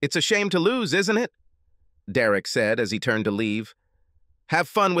 "It's a shame to lose, isn't it?" Derek said as he turned to leave. "Have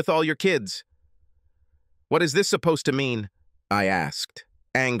fun with all your kids." "What is this supposed to mean?" I asked,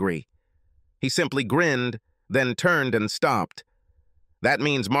 angry. He simply grinned, then turned and stopped. "That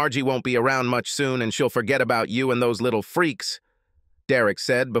means Margie won't be around much soon and she'll forget about you and those little freaks. Derek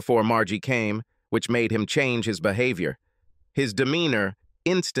said before Margie came, which made him change his behavior. His demeanor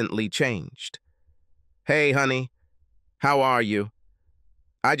instantly changed. "Hey, honey. How are you?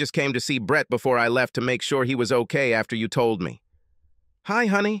 I just came to see Brett before I left to make sure he was okay after you told me." "Hi,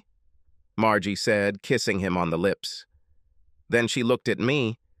 honey," Margie said, kissing him on the lips. Then she looked at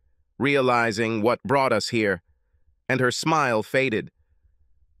me, realizing what brought us here, and her smile faded.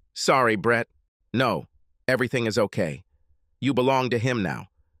 "Sorry, Brett. No, everything is okay. You belong to him now.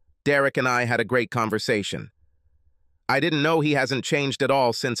 Derek and I had a great conversation." "I didn't know he hasn't changed at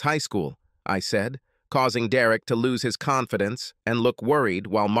all since high school," I said, causing Derek to lose his confidence and look worried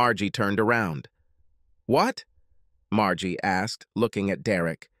while Margie turned around. "What?" Margie asked, looking at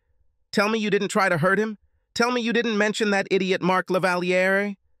Derek. "Tell me you didn't try to hurt him? Tell me you didn't mention that idiot Mark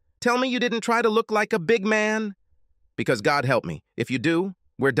Lavaliere? Tell me you didn't try to look like a big man? Because God help me, if you do,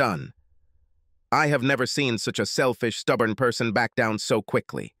 we're done." I have never seen such a selfish, stubborn person back down so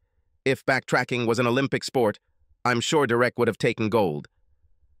quickly. If backtracking was an Olympic sport, I'm sure Derek would have taken gold.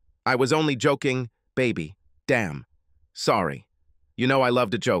 "I was only joking, baby. Damn. Sorry. You know I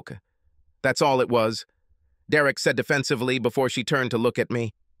love to joke. That's all it was," Derek said defensively before she turned to look at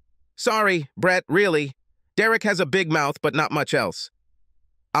me. "Sorry, Brett, really. Derek has a big mouth, but not much else."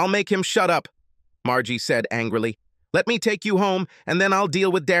 "I'll make him shut up," Margie said angrily. "Let me take you home, and then I'll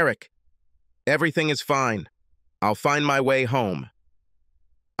deal with Derek." "Everything is fine. I'll find my way home."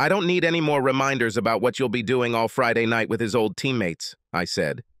 "I don't need any more reminders about what you'll be doing all Friday night with his old teammates," I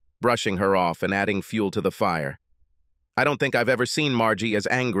said, brushing her off and adding fuel to the fire. I don't think I've ever seen Margie as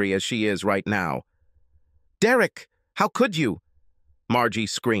angry as she is right now. "Derek, how could you?" Margie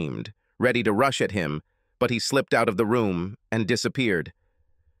screamed, ready to rush at him, but he slipped out of the room and disappeared.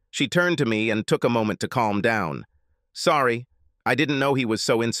 She turned to me and took a moment to calm down. "Sorry, I didn't know he was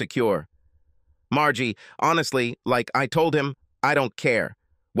so insecure." "Margie, honestly, like I told him, I don't care.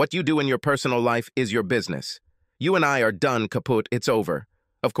 What you do in your personal life is your business. You and I are done, kaput, it's over.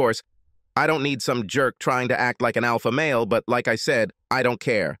 Of course, I don't need some jerk trying to act like an alpha male, but like I said, I don't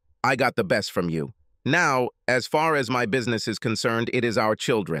care. I got the best from you. Now, as far as my business is concerned, it is our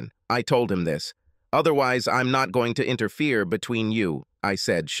children. I told him this. Otherwise, I'm not going to interfere between you," I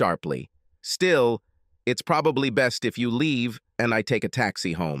said sharply. "Still, it's probably best if you leave and I take a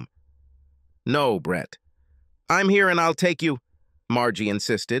taxi home." "No, Brett." "I'm here and I'll take you," Margie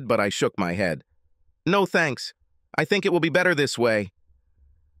insisted, but I shook my head. "No, thanks. I think it will be better this way."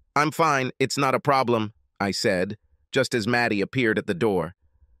 "I'm fine, it's not a problem," I said, just as Maddie appeared at the door.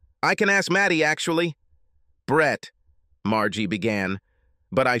 "I can ask Maddie, actually." "Brett," Margie began,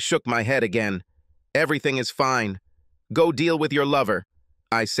 but I shook my head again. "Everything is fine. Go deal with your lover,"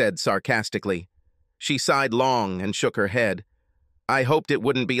 I said sarcastically. She sighed long and shook her head. "I hoped it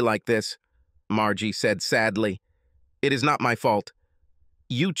wouldn't be like this," Margie said sadly. "It is not my fault."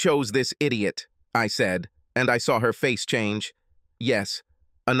 "You chose this idiot," I said, and I saw her face change. "Yes,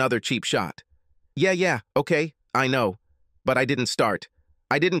 another cheap shot." Yeah, okay, I know. But I didn't start.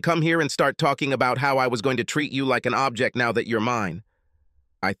 I didn't come here and start talking about how I was going to treat you like an object now that you're mine."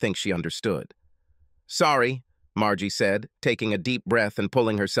 I think she understood. "Sorry," Margie said, taking a deep breath and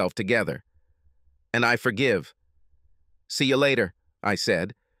pulling herself together. "And I forgive." "See you later," I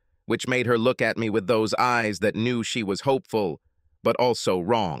said, which made her look at me with those eyes that knew she was hopeful, but also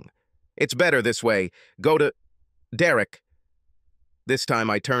wrong. "It's better this way. Go to Derek." This time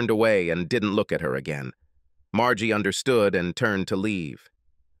I turned away and didn't look at her again. Margie understood and turned to leave.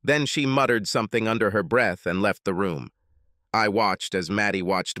 Then she muttered something under her breath and left the room. I watched as Maddie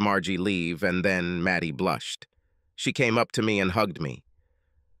watched Margie leave, and then Maddie blushed. She came up to me and hugged me.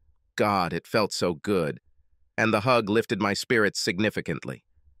 God, it felt so good, and the hug lifted my spirits significantly.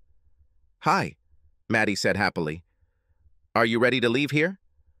 "Hi," Maddie said happily. "Are you ready to leave here?"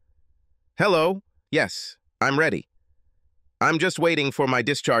 "Hello. Yes, I'm ready. I'm just waiting for my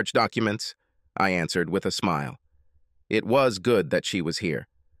discharge documents," I answered with a smile. It was good that she was here.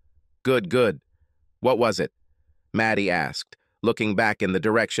 Good. What was it?" Maddie asked, looking back in the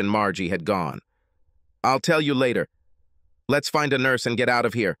direction Margie had gone. "I'll tell you later. Let's find a nurse and get out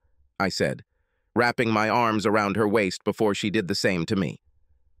of here," I said, wrapping my arms around her waist before she did the same to me.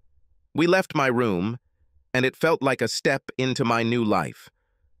 We left my room, and it felt like a step into my new life.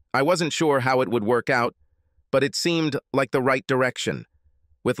 I wasn't sure how it would work out, but it seemed like the right direction.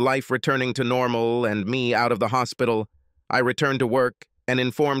 With life returning to normal and me out of the hospital, I returned to work and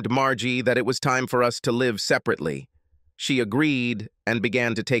informed Margie that it was time for us to live separately. She agreed and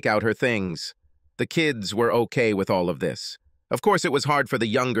began to take out her things. The kids were okay with all of this. Of course, it was hard for the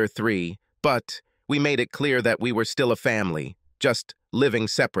younger three, but we made it clear that we were still a family, just living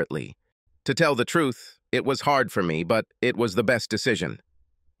separately. To tell the truth, it was hard for me, but it was the best decision.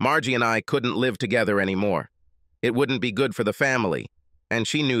 Margie and I couldn't live together anymore. It wouldn't be good for the family, and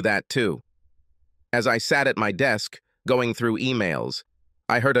she knew that too. As I sat at my desk, going through emails,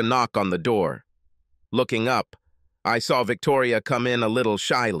 I heard a knock on the door. Looking up, I saw Victoria come in a little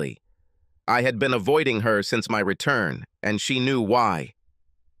shyly. I had been avoiding her since my return, and she knew why.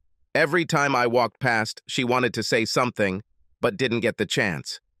 Every time I walked past, she wanted to say something, but didn't get the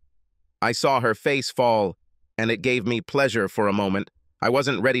chance. I saw her face fall, and it gave me pleasure for a moment. I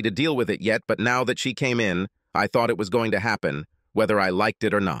wasn't ready to deal with it yet, but now that she came in, I thought it was going to happen, whether I liked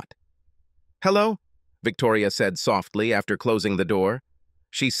it or not. "Hello?" Victoria said softly after closing the door.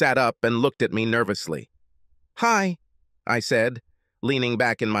 She sat up and looked at me nervously. "Hi," I said, leaning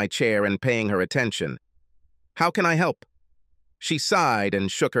back in my chair and paying her attention. "How can I help?" She sighed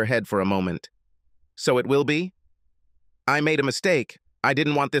and shook her head for a moment. "So it will be?" "I made a mistake. I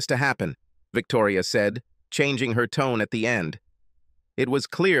didn't want this to happen," Victoria said, changing her tone at the end. It was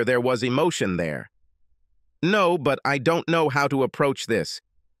clear there was emotion there. "No, but I don't know how to approach this.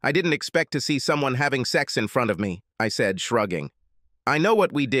 I didn't expect to see someone having sex in front of me," I said, shrugging. "I know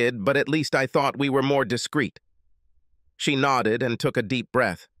what we did, but at least I thought we were more discreet." She nodded and took a deep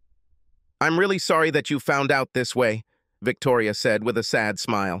breath. "I'm really sorry that you found out this way," Victoria said with a sad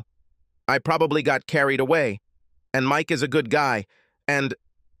smile. "I probably got carried away, and Mike is a good guy, and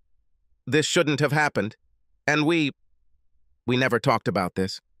this shouldn't have happened, and we never talked about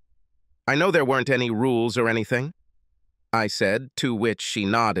this. I know there weren't any rules or anything," I said, to which she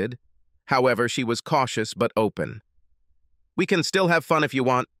nodded. However, she was cautious but open. "We can still have fun if you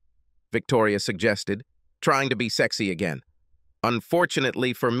want," Victoria suggested, trying to be sexy again.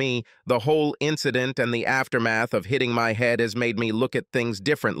 Unfortunately for me, the whole incident and the aftermath of hitting my head has made me look at things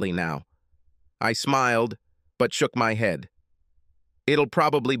differently now. I smiled, but shook my head. "It'll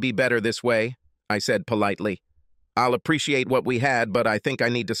probably be better this way," I said politely. "I'll appreciate what we had, but I think I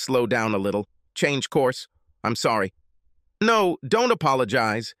need to slow down a little. Change course. I'm sorry." "No, don't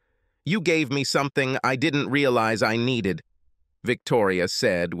apologize. You gave me something I didn't realize I needed," Victoria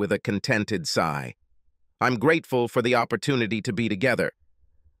said with a contented sigh. "I'm grateful for the opportunity to be together.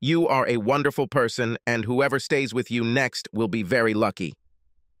 You are a wonderful person, and whoever stays with you next will be very lucky."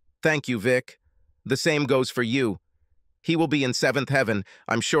 "Thank you, Vic. The same goes for you. He will be in seventh heaven,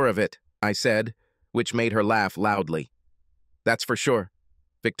 I'm sure of it," I said, which made her laugh loudly. "That's for sure,"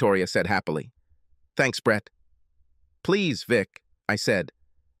 Victoria said happily. "Thanks, Brett." "Please, Vic," I said,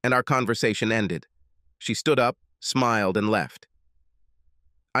 and our conversation ended. She stood up, smiled, and left.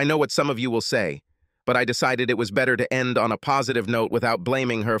 I know what some of you will say, but I decided it was better to end on a positive note without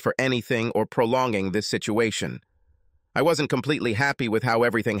blaming her for anything or prolonging this situation. I wasn't completely happy with how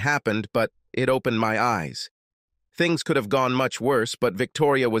everything happened, but it opened my eyes. Things could have gone much worse, but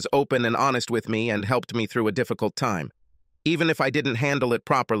Victoria was open and honest with me and helped me through a difficult time, even if I didn't handle it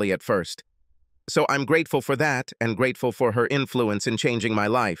properly at first. So I'm grateful for that and grateful for her influence in changing my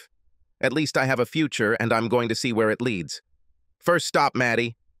life. At least I have a future, and I'm going to see where it leads. First stop,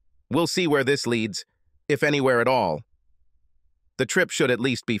 Maddie. We'll see where this leads, if anywhere at all. The trip should at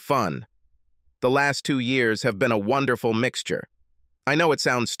least be fun. The last 2 years have been a wonderful mixture. I know it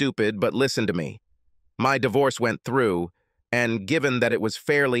sounds stupid, but listen to me. My divorce went through, and given that it was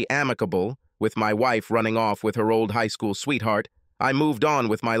fairly amicable, with my wife running off with her old high school sweetheart, I moved on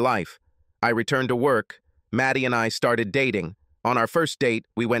with my life. I returned to work. Maddie and I started dating. On our first date,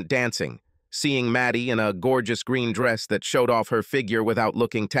 we went dancing. Seeing Maddie in a gorgeous green dress that showed off her figure without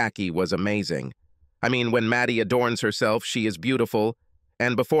looking tacky was amazing. I mean, when Maddie adorns herself, she is beautiful,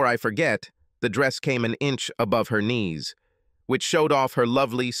 and before I forget, the dress came an inch above her knees, which showed off her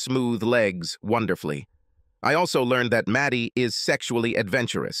lovely, smooth legs wonderfully. I also learned that Maddie is sexually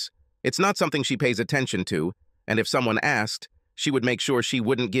adventurous. It's not something she pays attention to, and if someone asked, she would make sure she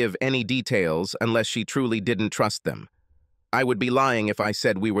wouldn't give any details unless she truly didn't trust them. I would be lying if I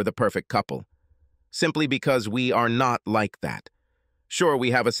said we were the perfect couple, simply because we are not like that. Sure,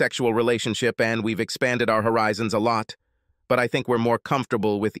 we have a sexual relationship and we've expanded our horizons a lot, but I think we're more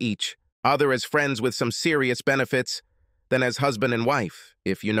comfortable with each other as friends with some serious benefits than as husband and wife,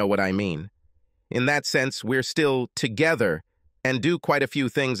 if you know what I mean. In that sense, we're still together and do quite a few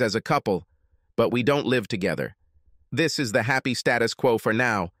things as a couple, but we don't live together. This is the happy status quo for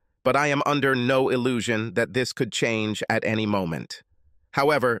now, but I am under no illusion that this could change at any moment.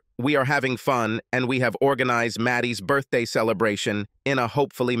 However, we are having fun, and we have organized Maddie's birthday celebration in a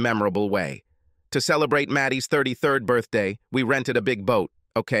hopefully memorable way. To celebrate Maddie's 33rd birthday, we rented a big boat,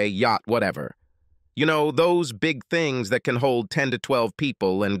 okay, yacht, whatever. You know, those big things that can hold 10 to 12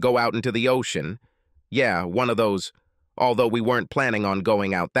 people and go out into the ocean. Yeah, one of those, although we weren't planning on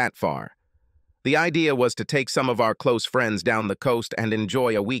going out that far. The idea was to take some of our close friends down the coast and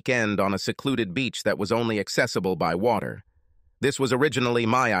enjoy a weekend on a secluded beach that was only accessible by water. This was originally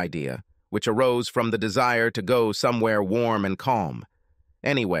my idea, which arose from the desire to go somewhere warm and calm.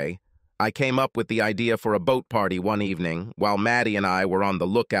 Anyway, I came up with the idea for a boat party one evening while Maddie and I were on the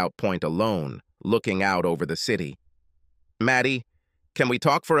lookout point alone, looking out over the city. "Maddie, can we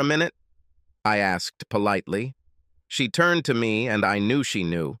talk for a minute?" I asked politely. She turned to me and I knew she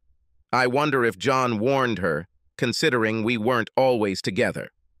knew. I wonder if John warned her, considering we weren't always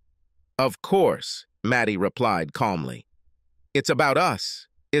together. "Of course," Maddie replied calmly. "It's about us,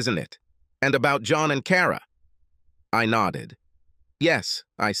 isn't it? And about John and Kara." I nodded. "Yes,"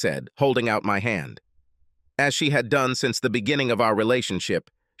 I said, holding out my hand. As she had done since the beginning of our relationship,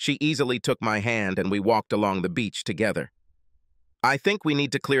 she easily took my hand and we walked along the beach together. "I think we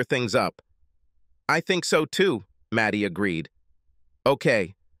need to clear things up." "I think so too," Maddie agreed.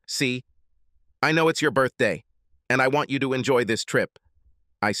 "Okay, see, I know it's your birthday, and I want you to enjoy this trip."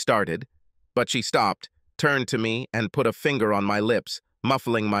 I started, but she stopped, turned to me, and put a finger on my lips,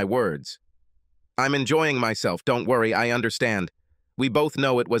 muffling my words. "I'm enjoying myself, don't worry, I understand. We both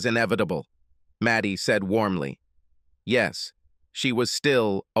know it was inevitable," Maddie said warmly. Yes, she was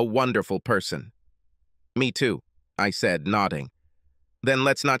still a wonderful person. "Me too," I said, nodding. "Then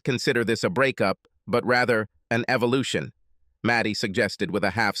let's not consider this a breakup, but rather an evolution," Maddie suggested with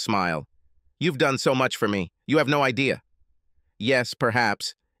a half smile. "You've done so much for me, you have no idea." "Yes,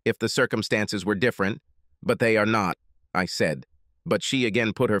 perhaps, if the circumstances were different, but they are not," I said, but she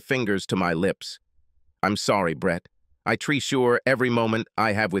again put her fingers to my lips. "I'm sorry, Brett. I treasure every moment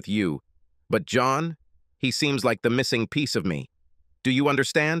I have with you. But John, he seems like the missing piece of me. Do you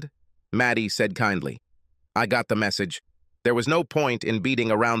understand?" Maddie said kindly. I got the message. There was no point in beating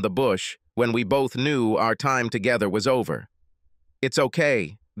around the bush when we both knew our time together was over. "It's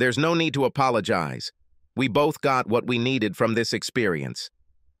okay. There's no need to apologize. We both got what we needed from this experience.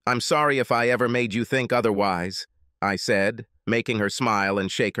 I'm sorry if I ever made you think otherwise," I said, making her smile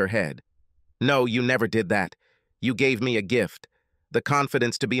and shake her head. "No, you never did that. You gave me a gift, the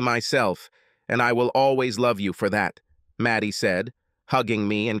confidence to be myself, and I will always love you for that," Maddie said, hugging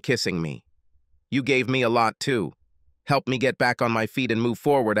me and kissing me. "You gave me a lot, too. Helped me get back on my feet and move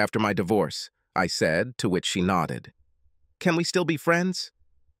forward after my divorce," I said, to which she nodded. "Can we still be friends?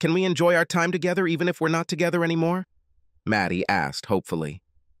 Can we enjoy our time together even if we're not together anymore?" Maddie asked hopefully.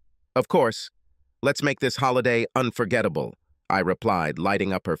 "Of course. Let's make this holiday unforgettable," I replied,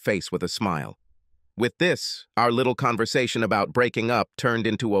 lighting up her face with a smile. With this, our little conversation about breaking up turned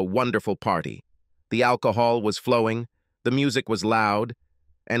into a wonderful party. The alcohol was flowing, the music was loud,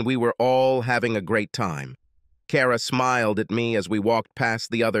 and we were all having a great time. Kara smiled at me as we walked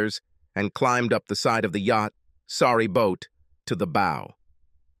past the others and climbed up the side of the yacht, sorry boat, to the bow.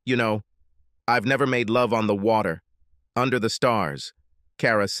 "You know, I've never made love on the water, under the stars,"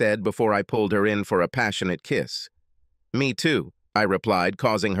 Kara said before I pulled her in for a passionate kiss. "Me too," I replied,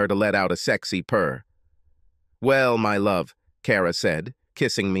 causing her to let out a sexy purr. "Well, my love," Kara said,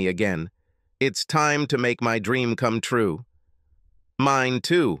 kissing me again, "it's time to make my dream come true." "Mine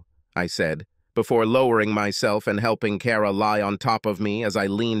too," I said, before lowering myself and helping Kara lie on top of me as I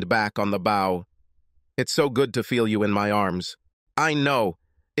leaned back on the bow. "It's so good to feel you in my arms." "I know.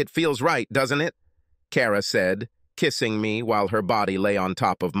 It feels right, doesn't it?" Kara said, kissing me while her body lay on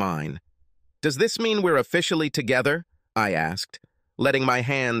top of mine. "Does this mean we're officially together?" I asked, letting my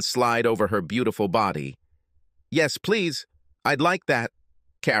hands slide over her beautiful body. "Yes, please. I'd like that,"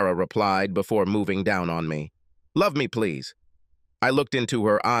 Kara replied before moving down on me. "Love me, please." I looked into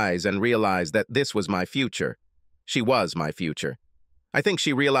her eyes and realized that this was my future. She was my future. I think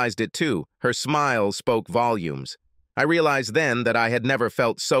she realized it too. Her smile spoke volumes. I realized then that I had never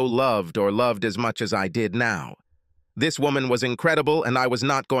felt so loved or loved as much as I did now. This woman was incredible, and I was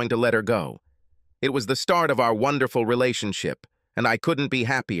not going to let her go. It was the start of our wonderful relationship, and I couldn't be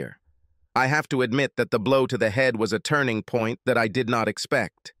happier. I have to admit that the blow to the head was a turning point that I did not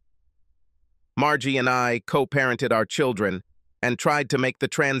expect. Margie and I co-parented our children and tried to make the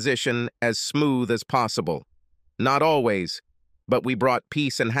transition as smooth as possible. Not always, but we brought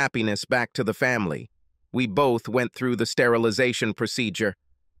peace and happiness back to the family. We both went through the sterilization procedure,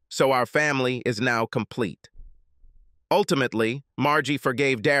 so our family is now complete. Ultimately, Margie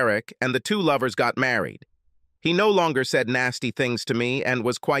forgave Derek and the two lovers got married. He no longer said nasty things to me and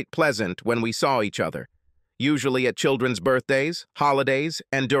was quite pleasant when we saw each other, usually at children's birthdays, holidays,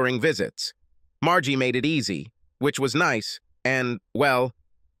 and during visits. Margie made it easy, which was nice, and, well,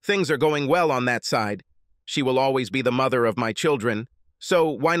 things are going well on that side. She will always be the mother of my children, so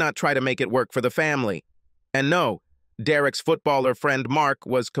why not try to make it work for the family? And no, Derek's footballer friend Mark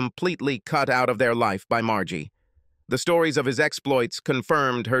was completely cut out of their life by Margie. The stories of his exploits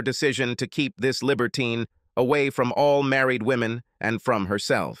confirmed her decision to keep this libertine away from all married women and from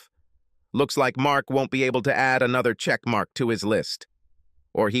herself. Looks like Mark won't be able to add another check mark to his list.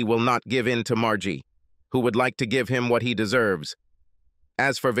 Or he will not give in to Margie, who would like to give him what he deserves.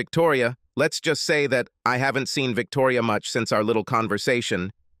 As for Victoria, let's just say that I haven't seen Victoria much since our little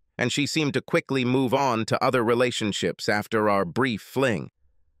conversation, and she seemed to quickly move on to other relationships after our brief fling.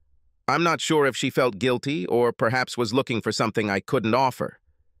 I'm not sure if she felt guilty or perhaps was looking for something I couldn't offer.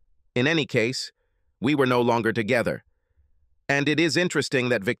 In any case, we were no longer together. And it is interesting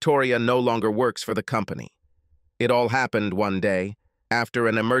that Victoria no longer works for the company. It all happened one day, after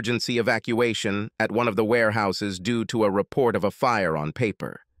an emergency evacuation at one of the warehouses due to a report of a fire on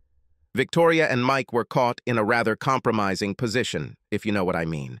paper. Victoria and Mike were caught in a rather compromising position, if you know what I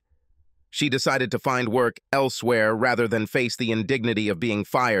mean. She decided to find work elsewhere rather than face the indignity of being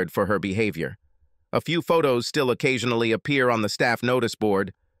fired for her behavior. A few photos still occasionally appear on the staff notice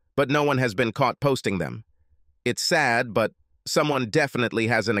board, but no one has been caught posting them. It's sad, but someone definitely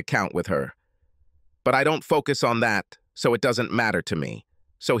has an account with her. But I don't focus on that, so it doesn't matter to me.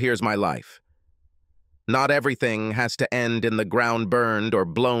 So here's my life. Not everything has to end in the ground burned or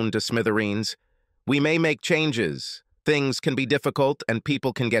blown to smithereens. We may make changes. Things can be difficult and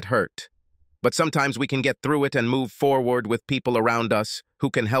people can get hurt. But sometimes we can get through it and move forward with people around us who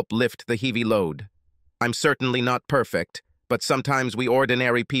can help lift the heavy load. I'm certainly not perfect, but sometimes we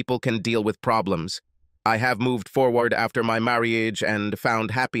ordinary people can deal with problems. I have moved forward after my marriage and found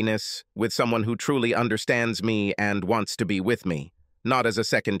happiness with someone who truly understands me and wants to be with me, not as a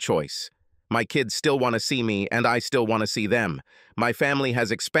second choice. My kids still want to see me, and I still want to see them. My family has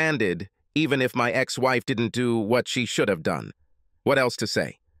expanded, even if my ex-wife didn't do what she should have done. What else to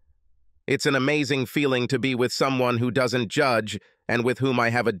say? It's an amazing feeling to be with someone who doesn't judge and with whom I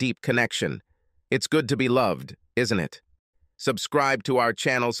have a deep connection. It's good to be loved, isn't it? Subscribe to our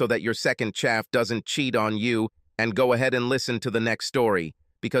channel so that your second chaff doesn't cheat on you, and go ahead and listen to the next story,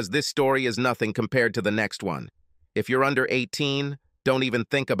 because this story is nothing compared to the next one. If you're under 18, don't even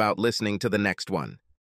think about listening to the next one.